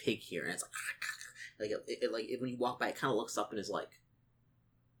dead pig here, and it's like when you walk by, it kind of looks up and is like.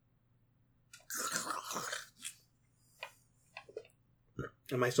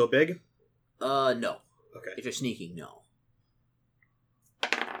 Am I so big? No. Okay. If you're sneaking, no.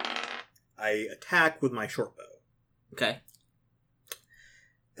 I attack with my short bow. Okay.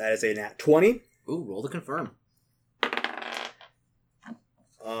 That is a nat 20. Ooh, roll to confirm.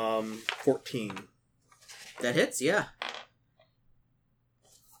 14. That hits, yeah.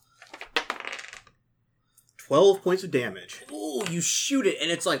 12 points of damage. Ooh, you shoot it,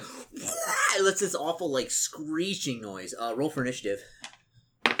 and it's like... It lets this awful, like, screeching noise. Roll for initiative.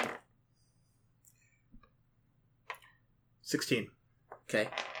 16. Okay.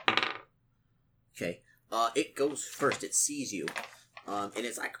 It goes first. It sees you. And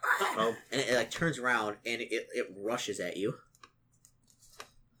it's like... Uh-oh. And it like, turns around, and it rushes at you.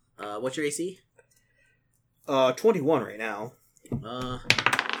 What's your AC? 21 right now.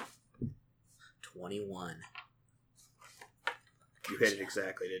 21. You hit it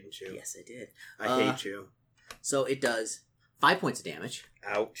exactly, didn't you? Yes, I did. I hate you. So it does 5 points of damage.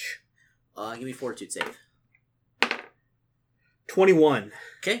 Ouch. Give me Fortitude save. 21.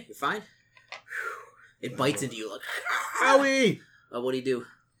 Okay, you're fine. It bites into you like... Owie! What do you do?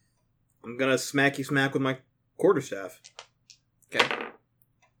 I'm gonna smacky smack with my quarterstaff. Okay.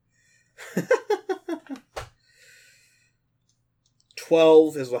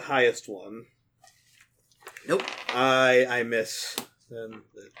 12 is the highest one. Nope. I miss. Then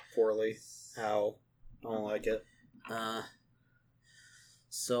poorly. How? I don't like it.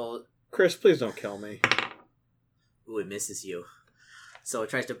 So... Chris, please don't kill me. Ooh, it misses you. So it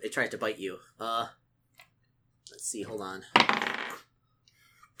tries to bite you. Let's see, hold on.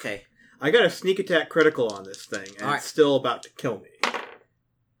 Okay. I got a sneak attack critical on this thing, and it's still about to kill me.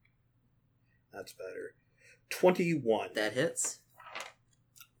 That's better. 21. That hits.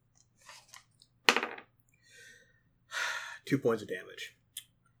 2 points of damage.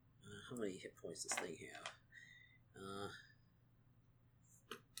 How many hit points does this thing have?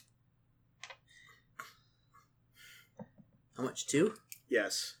 How much? 2?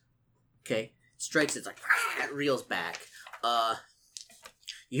 Yes. Okay. Strikes, it's like, it reels back.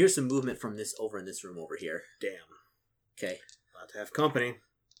 You hear some movement from this over in this room over here. Damn. Okay. About to have company.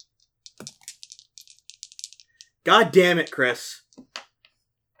 God damn it, Chris.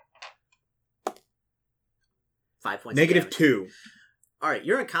 5 points. Negative 2. Alright,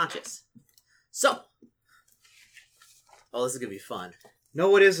 you're unconscious. So. Oh, this is going to be fun.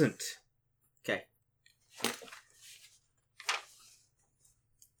 No, it isn't. Okay.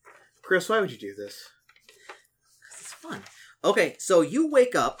 Chris, why would you do this? Because it's fun. Okay, so you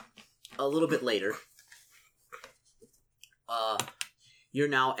wake up a little bit later. You're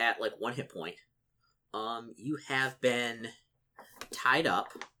now at like 1 hit point. You have been tied up.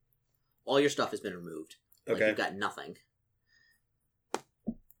 All your stuff has been removed. Like, okay. You've got nothing.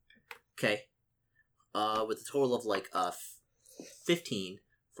 Okay. With a total of like 15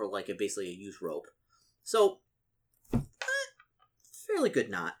 for like basically a used rope. So, fairly good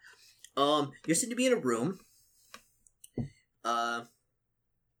knot. You're sitting to be in a room.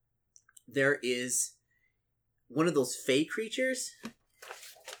 There is one of those fey creatures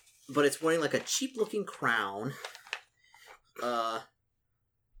but it's wearing like a cheap looking crown.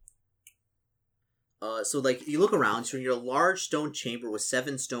 So like you look around, so you're in a large stone chamber with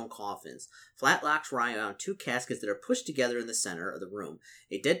 7 stone coffins. Flat locks lie around 2 caskets that are pushed together in the center of the room.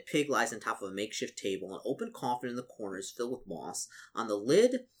 A dead pig lies on top of a makeshift table. An open coffin in the corner is filled with moss. On the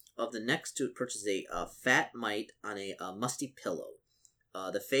lid of the next to it perches a fat mite on a musty pillow.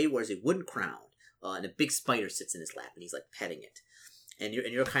 The Fae wears a wooden crown, and a big spider sits in his lap, and he's like petting it. And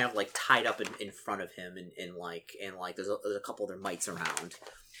you're kind of like tied up in front of him, and there's a couple other mites around.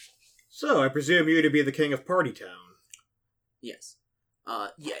 So, I presume you to be the king of Party Town. Yes.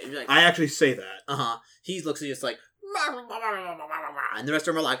 Yeah. Like, I actually say that. He looks at you just like, and the rest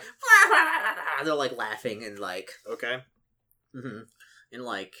of them are like, they're like laughing and like, okay. And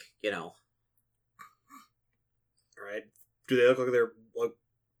like, you know. Alright. Do they look like they're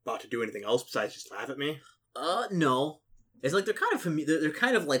about to do anything else besides just laugh at me? No. It's like they're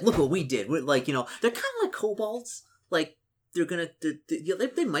kind of like, look what we did. We're like, you know, they're kind of like kobolds. Like,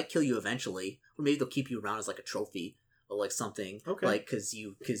 they might kill you eventually, or maybe they'll keep you around as like a trophy or like something. Okay. Like because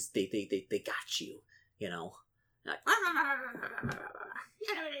they got you, you know. Like,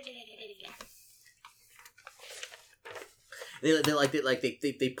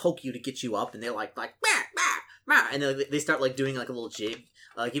 they poke you to get you up, and they're like and they start like doing like a little jig.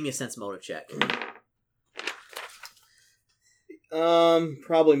 Give me a sense motive check.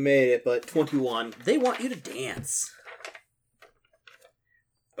 Probably made it, but 21. They want you to dance.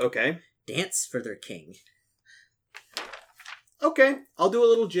 Okay. Dance for their king. Okay. I'll do a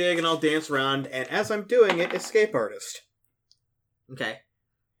little jig and I'll dance around, and as I'm doing it, escape artist. Okay.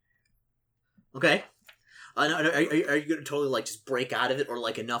 Are you going to totally like just break out of it, or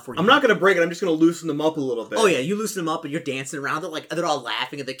like enough where I'm not going to break it, I'm just going to loosen them up a little bit. Oh yeah, you loosen them up and you're dancing around. They're all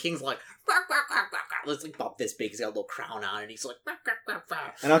laughing, and the king's like, it's like about this big. He's got a little crown on, and he's like,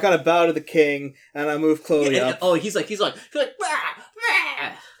 and I'll kind of bow to the king, and I move Chloe up. Oh, he's like,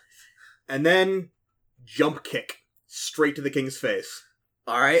 and then jump kick straight to the king's face.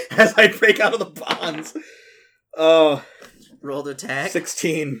 All right, as I break out of the bonds. Roll the attack.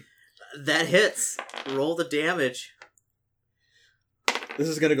 16. That hits. Roll the damage. This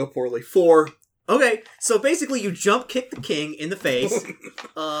is gonna go poorly. 4. Okay, so basically you jump kick the king in the face,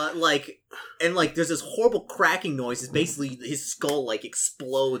 there's this horrible cracking noise. It's basically his skull like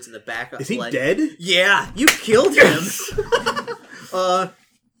explodes in the back of his leg. Is he dead? Yeah, you killed him.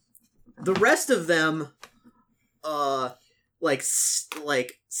 The rest of them,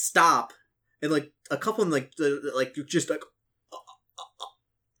 stop, and like a couple of them you're just like.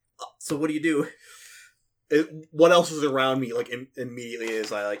 So what do you do? What else is around me? Like immediately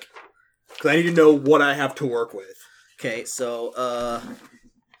is I like. Because I need to know what I have to work with. Okay, so,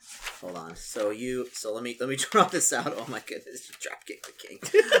 hold on. So let me draw this out. Oh my goodness, you drop kick the king.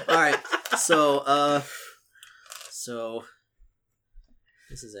 Alright, so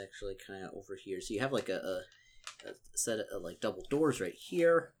this is actually kind of over here. So you have like a set of like double doors right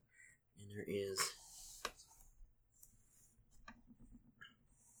here. And there is...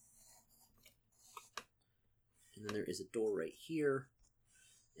 And then there is a door right here.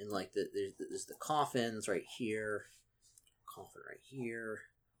 And like there's the coffins right here, coffin right here,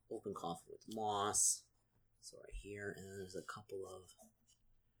 open coffin with moss, so right here, and then there's a couple of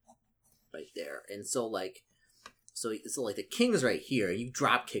right there, and so the king is right here, and you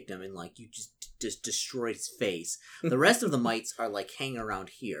drop kicked him, and like you just destroyed his face. The rest of the mites are like hanging around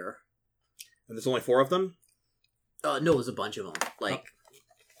here, and there's only 4 of them. No, there's a bunch of them. Like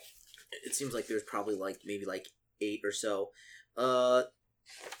it seems like there's probably like maybe like 8 or so.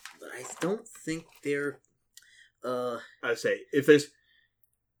 But I don't think they're, I say, if there's...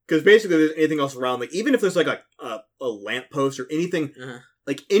 Because basically there's anything else around, like, even if there's, like, a lamppost or anything,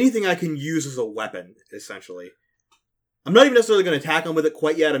 like, anything I can use as a weapon, essentially. I'm not even necessarily going to attack them with it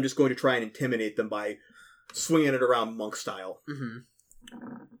quite yet, I'm just going to try and intimidate them by swinging it around monk style.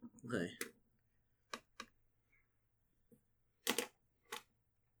 Okay.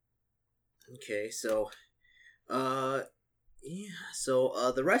 Okay, so, yeah,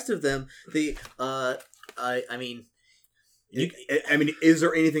 so, the rest of them, is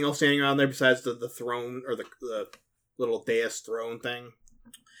there anything else standing around there besides the throne, or the little dais throne thing?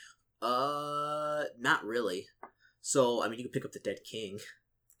 Not really. So, you could pick up the dead king.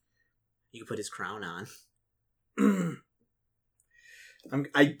 You could put his crown on.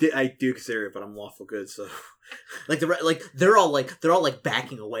 I do consider it, but I'm lawful good, so... they're all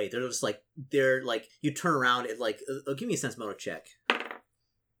backing away. They're just you turn around and give me a sense motive check.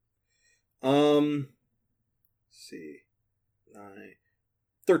 Let's see. 9.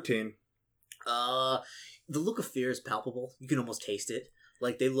 13. The look of fear is palpable. You can almost taste it.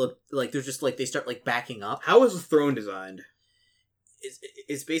 Like they look like they're just like they start like backing up. How is the throne designed?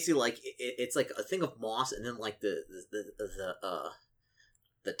 It's basically like it's like a thing of moss, and then like the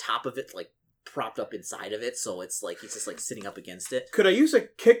top of it like propped up inside of it, so it's like he's just like sitting up against it. Could I use a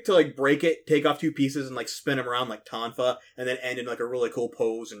kick to like break it, take off 2 pieces, and like spin them around like Tonfa, and then end in like a really cool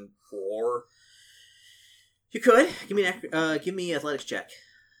pose and roar? You could give me athletics check.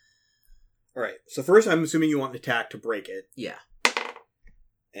 All right. So first, I'm assuming you want an attack to break it. Yeah,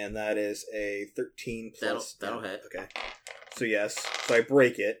 and that is a 13 plus. That'll hit. Okay. So yes, so I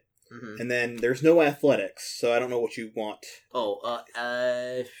break it, and then there's no athletics, so I don't know what you want. Oh,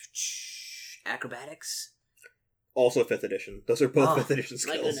 acrobatics. Also 5th edition. Those are both 5th edition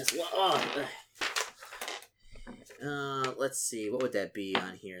skills. My goodness. Let's see. What would that be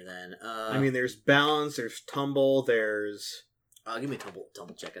on here then? I mean, there's balance, there's tumble, there's... give me a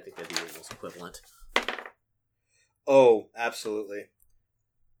tumble check. I think that'd be the most equivalent. Oh, absolutely.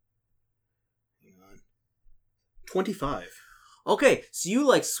 Hang on. 25. Okay, so you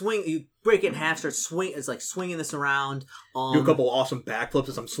like swing, you break it in half, start swing. It's like swinging this around. Do a couple awesome backflips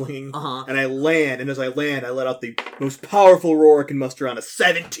as I'm swinging, and I land. And as I land, I let out the most powerful roar I can muster on a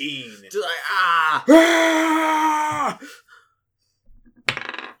 17. Just like ah.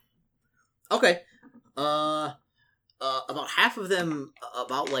 Okay, about half of them,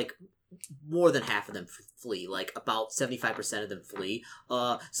 about like more than half of them flee. Like about 75% of them flee.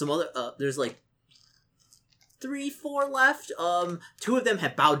 Some other there's like 3-4 left. 2 of them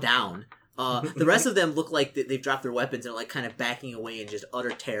have bowed down. The rest of them look like they've dropped their weapons and are like kind of backing away in just utter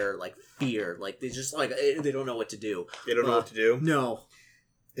terror, like fear. Like they just like they don't know what to do. They don't know what to do? No.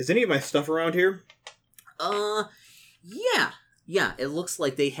 Is any of my stuff around here? Yeah. It looks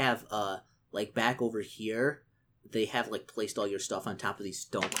like they have like back over here. They have like placed all your stuff on top of these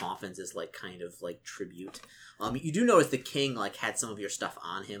stone coffins as like kind of like tribute. You do notice the king like had some of your stuff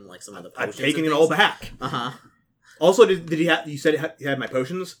on him, like some of the potions. I've taken it all back. Also, did he have? You said he had my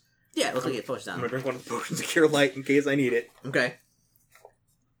potions. Yeah, it looks like he had potions on. I'm gonna drink one of the potions of Cure Light in case I need it. Okay.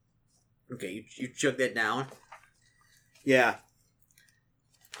 Okay, you chug that down. Yeah.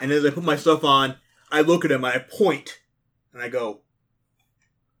 And as I put my stuff on, I look at him and I point, and I go.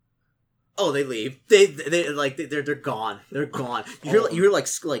 Oh, they leave. They're gone. They're gone. You're like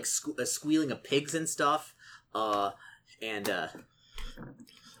squealing of pigs and stuff. All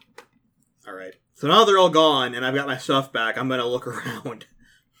right. So now they're all gone, and I've got my stuff back. I'm gonna look around.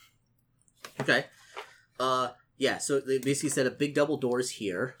 Okay. Yeah. So they basically set up big double doors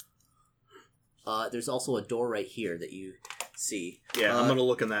here. There's also a door right here that you see. Yeah, I'm gonna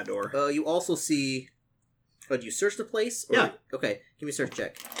look in that door. You also see. Oh, do you search the place? Or... Yeah. Okay. Give me a search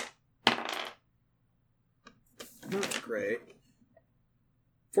check. Great.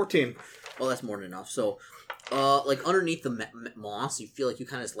 14. Well, that's more than enough. So, like underneath the moss, you feel like you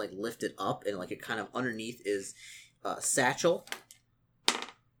kind of like lift it up, and like it kind of underneath is satchel.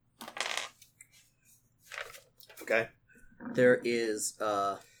 Okay. There is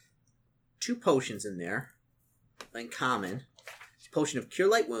 2 potions in there, in common. A potion of Cure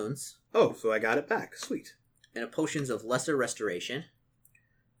Light Wounds. Oh, so I got it back. Sweet. And a potions of Lesser Restoration.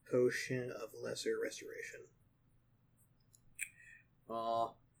 Potion of Lesser Restoration.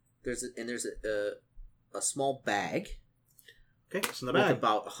 There's a small bag. Okay, what's in the bag? With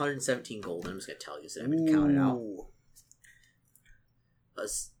about 117 gold. I'm just gonna tell you, so I'm gonna count it out.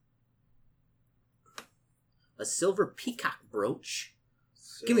 A silver peacock brooch.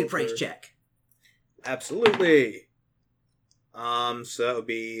 Give me a price check. Absolutely. So that would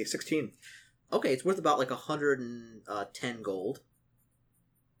be 16. Okay, it's worth about like 110 gold.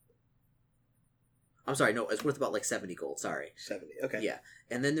 I'm sorry, no, it's worth about like 70 gold, sorry. 70, okay. Yeah.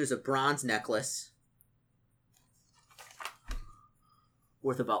 And then there's a bronze necklace.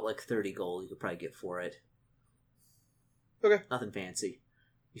 Worth about like 30 gold you could probably get for it. Okay. Nothing fancy.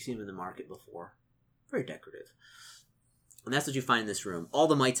 You've seen them in the market before. Very decorative. And that's what you find in this room. All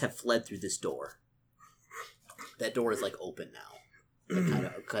the mites have fled through this door. That door is like open now.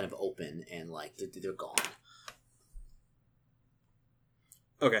 Like kind of open, and like they're gone.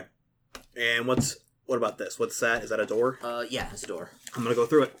 Okay. And what about this? What's that? Is that a door? Yeah, it's a door. I'm gonna go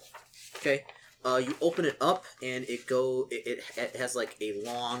through it. Okay. You open it up, and it has like a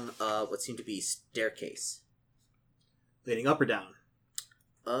long, what seemed to be staircase. Leading up or down?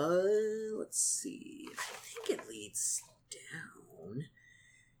 Let's see. I think it leads down.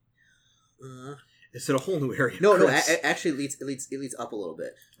 Is it a whole new area? No. Actually, it leads up a little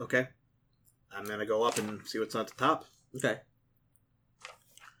bit. Okay. I'm gonna go up and see what's on the top.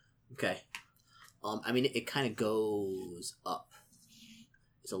 Okay. I mean, it kind of goes up.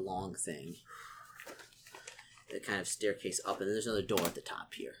 It's a long thing. the kind of staircase up, and then there's another door at the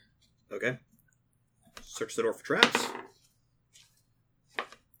top here. Okay. Search the door for traps.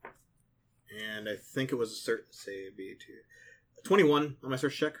 And I think it was a search. Say B2. 21 on my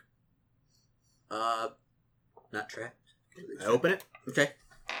search check. Not trap. I open it. Okay.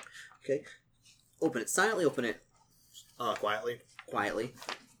 Open it silently. Open it quietly.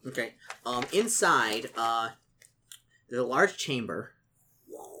 Okay. Inside, there's a large chamber.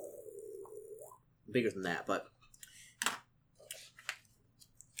 Bigger than that, but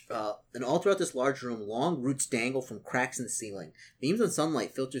and all throughout this large room, long roots dangle from cracks in the ceiling. Beams of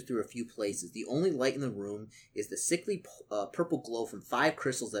sunlight filter through a few places. The only light in the room is the sickly purple glow from 5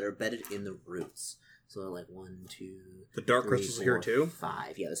 crystals that are embedded in the roots. So like 1, 2. The dark 3, crystals 4, here too.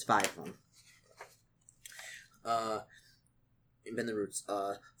 5. Yeah, there's 5 of them. In the roots.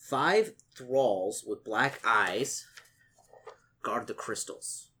 5 thralls with black eyes guard the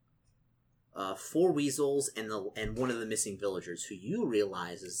crystals. 4 weasels and one of the missing villagers, who you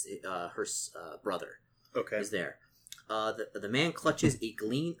realize is her brother. Okay. Is there. The man clutches a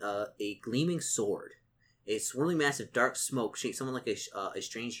gleaming sword. A swirling mass of dark smoke shaped someone like a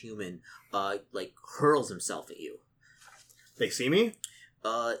strange human, like hurls himself at you. They see me?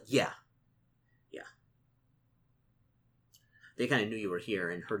 Yeah. They kind of knew you were here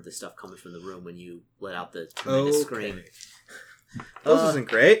and heard the stuff coming from the room when you let out the tremendous scream. This isn't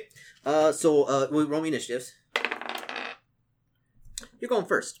great. So we roll me initiatives. You're going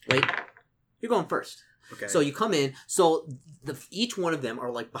first. Wait. You're going first. Okay. So you come in. So each one of them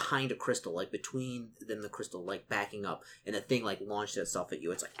are like behind a crystal, like between them the crystal, like backing up, and the thing like launched itself at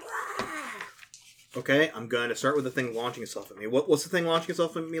you. It's like. Okay, I'm going to start with the thing launching itself at me. What's the thing launching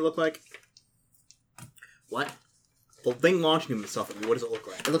itself at me look like? What? The thing launching itself at me, what does it look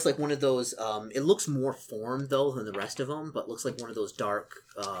like? It looks like one of those, it looks more formed, though, than the rest of them, but looks like one of those dark,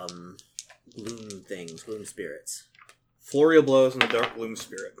 gloom things, gloom spirits. Flurry of blows and the dark gloom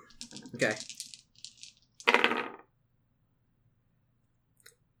spirit. Okay.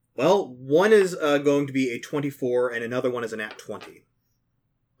 Well, one is going to be a 24, and another one is an at 20.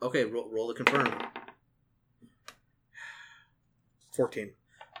 Okay, roll to confirm. 14.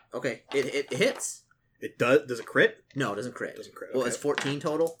 Okay, it hits. It does. Does it crit? No, it doesn't crit. Doesn't crit. Well, okay. it's 14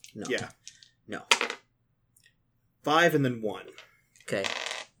 total? No. Yeah. No. 5 and then 1. Okay.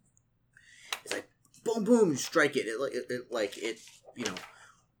 It's like, boom, boom, you strike it. It you know,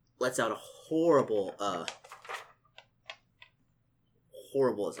 lets out a horrible,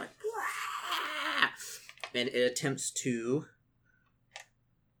 it's like, and it attempts to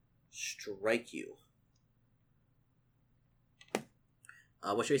strike you.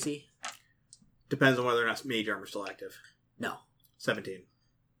 What's your AC? Depends on whether or not mage armor is still active. No. 17.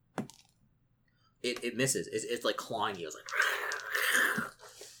 It misses. It's like clawing you. It's like...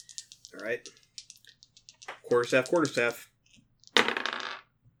 Alright. Quarterstaff.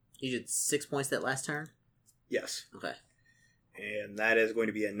 You did 6 points that last turn? Yes. Okay. And that is going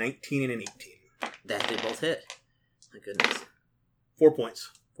to be a 19 and an 18. They both hit. My goodness. 4 points.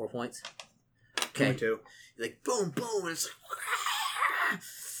 4 points? Okay. 2. Like, boom, boom, and it's like...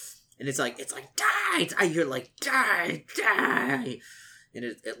 And it's like, die! You're like, die! And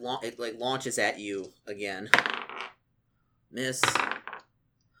it like launches at you again. Miss.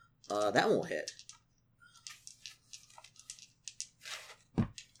 That one will hit.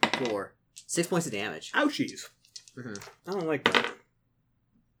 4. 6 points of damage. Ouchies. Mm-hmm. I don't like that.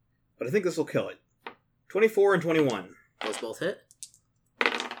 But I think this will kill it. 24 and 21. Those both hit?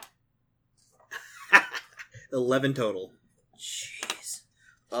 11 total. Jeez.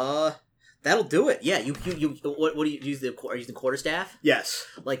 That'll do it. Yeah, you what do you use? Are you using quarterstaff? Yes.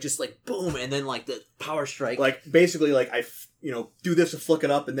 Like, just like, boom, and then like the power strike. Like, basically, like, I do this to flick it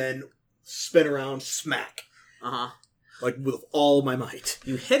up and then spin around, smack. Uh-huh. Like, with all my might.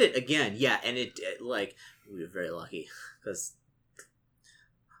 You hit it again, yeah, and it like, we were very lucky. Because,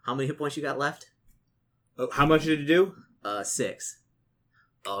 how many hit points you got left? Oh, how much did it do? 6.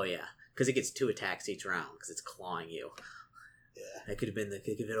 Oh, yeah. Because it gets 2 attacks each round, because it's clawing you. Yeah. That could have been nap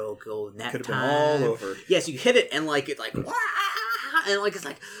Could have been time. all over. Yes, you hit it, and like, it like, wah! And like, it's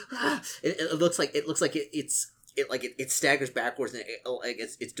like, ah! It looks like it staggers backwards, and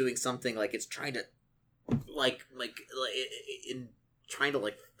it's doing something, like it's trying to, looks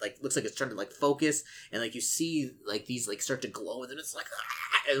like it's trying to like focus, and like you see like these like start to glow, and then it's like,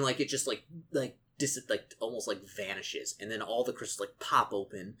 ah! And like it just like almost like vanishes, and then all the crystals like pop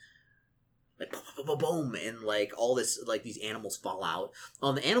open, like boom, boom, and like all this, like these animals fall out.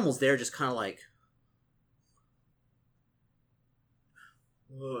 The animals there just kind of like,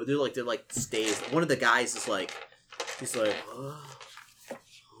 they're like stays. One of the guys is like, he's like, huh?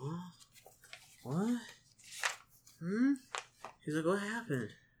 What? He's like, what happened?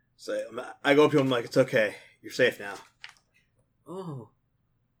 So I go up to him like, it's okay. You're safe now. Oh.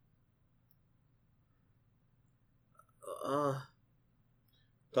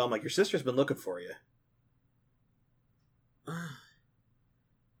 So I'm like, your sister's been looking for you.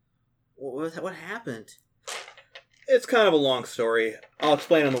 What happened? It's kind of a long story. I'll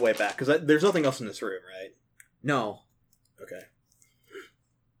explain on the way back, because there's nothing else in this room, right? No. Okay.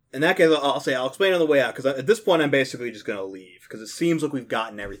 In that case, I'll explain on the way out, because at this point I'm basically just going to leave, because it seems like we've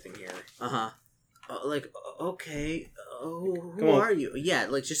gotten everything here. Okay. Who are you? Yeah,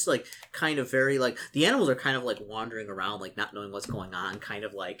 like, just, like, kind of very, like, the animals are kind of, like, wandering around, like, not knowing what's going on, kind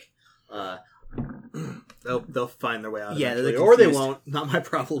of, like, They'll find their way out. Yeah, eventually, or they won't. Not my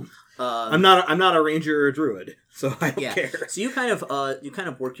problem. I'm not a ranger or a druid, so I don't care. So you kind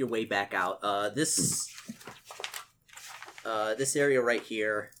of work your way back out. This area right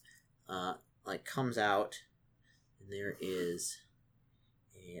here, like, comes out, and there is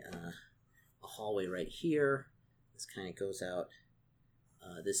a hallway right here. This kind of goes out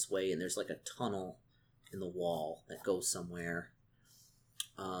this way, and there's like a tunnel in the wall that goes somewhere.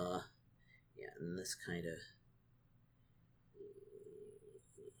 Yeah, and this kind of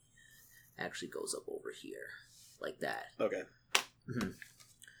actually goes up over here, like that. Okay. Mm-hmm.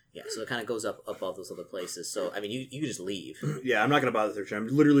 Yeah, so it kind of goes up above those other places. So, I mean, you can just leave. Yeah, I'm not going to bother searching. I'm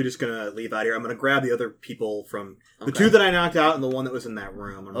literally just going to leave out here. I'm going to grab the other people from the two that I knocked out and the one that was in that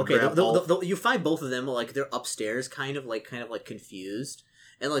room. Okay, you find both of them, like, they're upstairs, kind of like confused.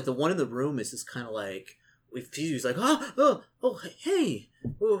 And, like, the one in the room is just kind of like, he's like, hey,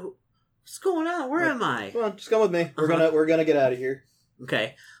 what's going on? Where am I? Come on, just come with me. We're gonna get out of here.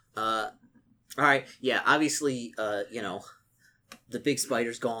 Okay. All right. Yeah. Obviously, the big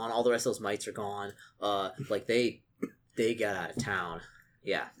spider's gone. All the rest of those mites are gone. Like they got out of town.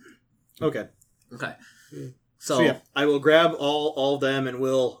 Yeah. Okay. So yeah, I will grab all of them, and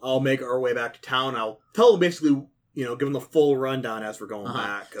I'll make our way back to town. I'll tell them basically, give them the full rundown as we're going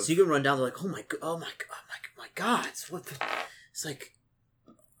back. So you can run down. They're like, oh my god, it's like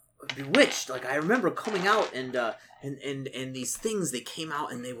bewitched. Like, I remember coming out and these things, they came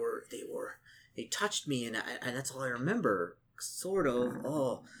out and they touched me, and that's all I remember, sort of.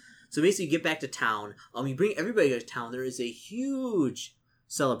 Oh, so basically you get back to town. You bring everybody to town. There is a huge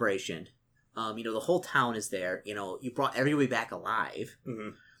celebration. The whole town is there. You brought everybody back alive.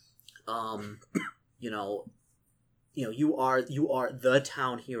 Mm-hmm. You are the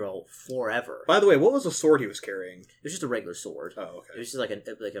town hero forever. By the way, what was the sword he was carrying? It was just a regular sword. Oh, okay. It was just like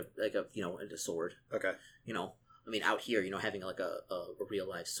a sword. Okay. Out here, having like a real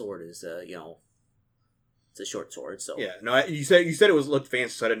life sword is it's a short sword. So yeah, no, you said it looked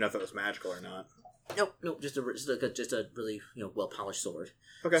fancy, so I didn't know if it was magical or not. Nope, just a really well polished sword.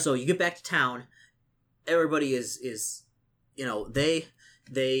 Okay. So you get back to town. Everybody is they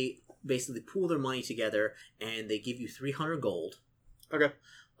basically pool their money together and they give you 300 gold. Okay.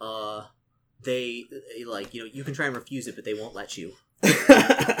 They you can try and refuse it, but they won't let you.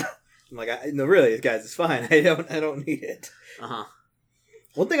 I'm like, no, really, guys, it's fine. I don't need it.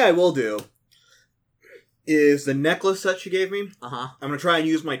 One thing I will do is the necklace that she gave me. I'm gonna try and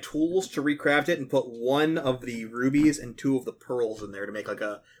use my tools to recraft it and put one of the rubies and two of the pearls in there to make like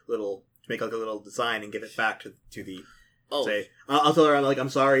a little design and give it back to the. Say, I'll tell her I'm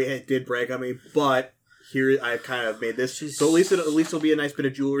sorry it did break on me, but here I've kind of made this, so at least it'll be a nice bit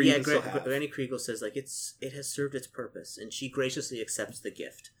of jewelry. Yeah, Granny Kriegel says like it has served its purpose, and she graciously accepts the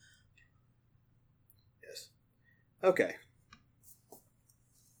gift. Yes. Okay.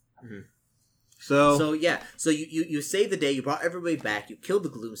 Mm-hmm. So you saved the day. You brought everybody back. You killed the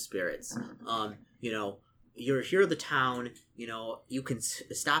gloom spirits. You're here at the town. You can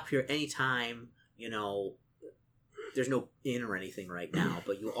stop here anytime. There's no inn or anything right now,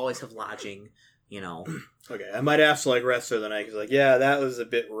 but you always have lodging. Okay, I might ask to rest for the night because yeah, that was a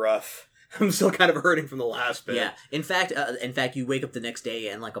bit rough. I'm still kind of hurting from the last bit. Yeah, in fact, you wake up the next day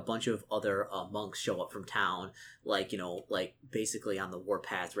and a bunch of other monks show up from town, basically on the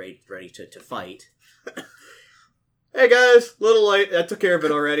warpath, ready to fight. Hey guys, little late. I took care of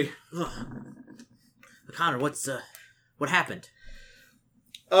it already. Connor, what happened?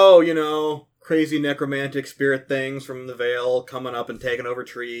 Oh, crazy necromantic spirit things from the Vale coming up and taking over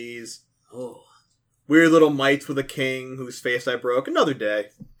trees. Oh, weird little mites with a king whose face I broke. Another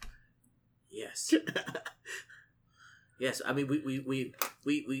day. Yes. Yes, I mean we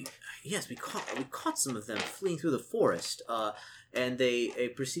caught some of them fleeing through the forest, and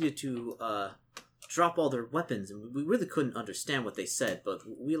they proceeded to drop all their weapons, and we really couldn't understand what they said, but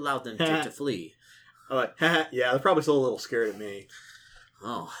we allowed them to flee. I'm like, yeah, they're probably still a little scared of me.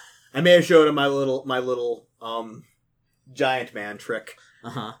 Oh, I may have showed them my little giant man trick.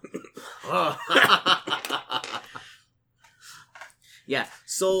 Uh-huh. Yeah,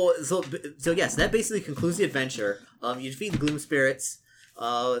 so yes, that basically concludes the adventure. You defeat the Gloom Spirits,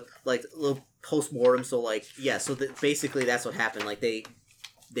 like a little post-mortem, so like, yeah, so basically that's what happened. Like, they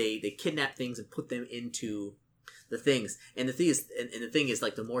kidnap things and put them into the things. And the thing is,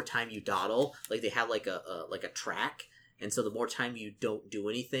 like, the more time you dawdle, like, they have like a track, and so the more time you don't do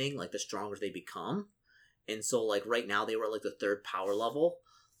anything, like, the stronger they become. And so, like, right now they were at, like, the 3rd power level,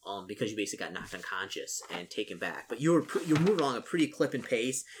 because you basically got knocked unconscious and taken back. But you were moving along a pretty clipping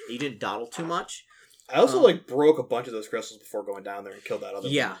pace, and you didn't dawdle too much. I also, like, broke a bunch of those crystals before going down there and killed that other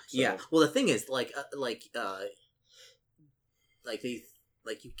one. So. Yeah. Well, the thing is, you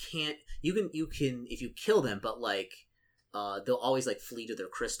can, if you kill them, but, like, they'll always, like, flee to their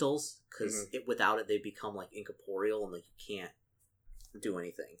crystals, because without it, they become, like, incorporeal, and, like, you can't do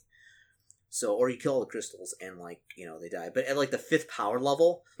anything. So, or you kill all the crystals, and, like, you know, they die. But at, like, the 5th power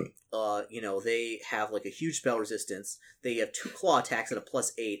level, you know, they have, like, a huge spell resistance. They have 2 claw attacks at a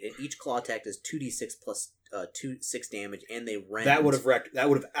 +8, and each claw attack does 2d6 plus 6 damage, and they rend. That would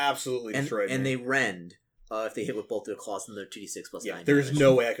have absolutely destroyed me. And they rend if they hit with both their claws, and they're 2d6 plus 9 there's damage.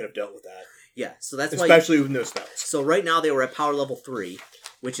 no way I could have dealt with that. Yeah, so that's especially with no spells. So right now they were at power level 3,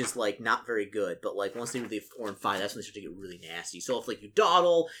 which is, like, not very good, but, like, once they do the 4 and 5, that's when they start to get really nasty. So if, like, you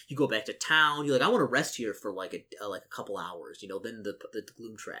dawdle, you go back to town, you're like, I want to rest here for, like, a couple hours, you know, then the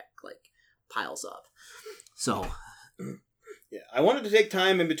gloom track, like, piles up. So... Yeah, I wanted to take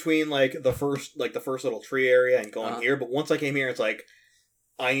time in between, like, the first little tree area and going here, but once I came here, it's like,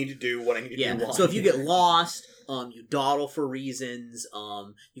 I need to do what I need to do. So if you get lost, you dawdle for reasons,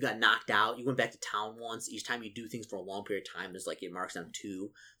 you got knocked out, you went back to town once. Each time you do things for a long period of time, there's, like, it marks down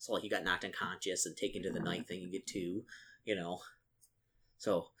 2. So, like, you got knocked unconscious and taken to the night thing, you get 2, you know.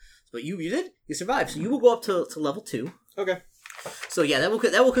 So, but you survived. So you will go up to level 2. Okay. So yeah, that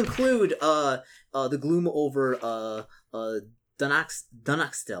will conclude the gloom over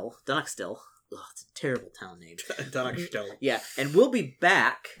Dunnockstill. Ugh, it's a terrible town name. Dunnockstill. Yeah, and we'll be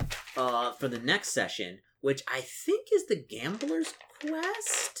back for the next session, which I think is the Gambler's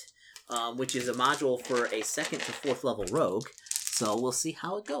Quest, which is a module for a 2nd to 4th level rogue. So we'll see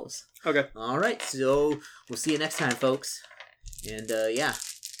how it goes. Okay. All right, so we'll see you next time, folks. And yeah.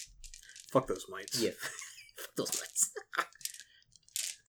 Fuck those mites. Yeah, fuck those mites.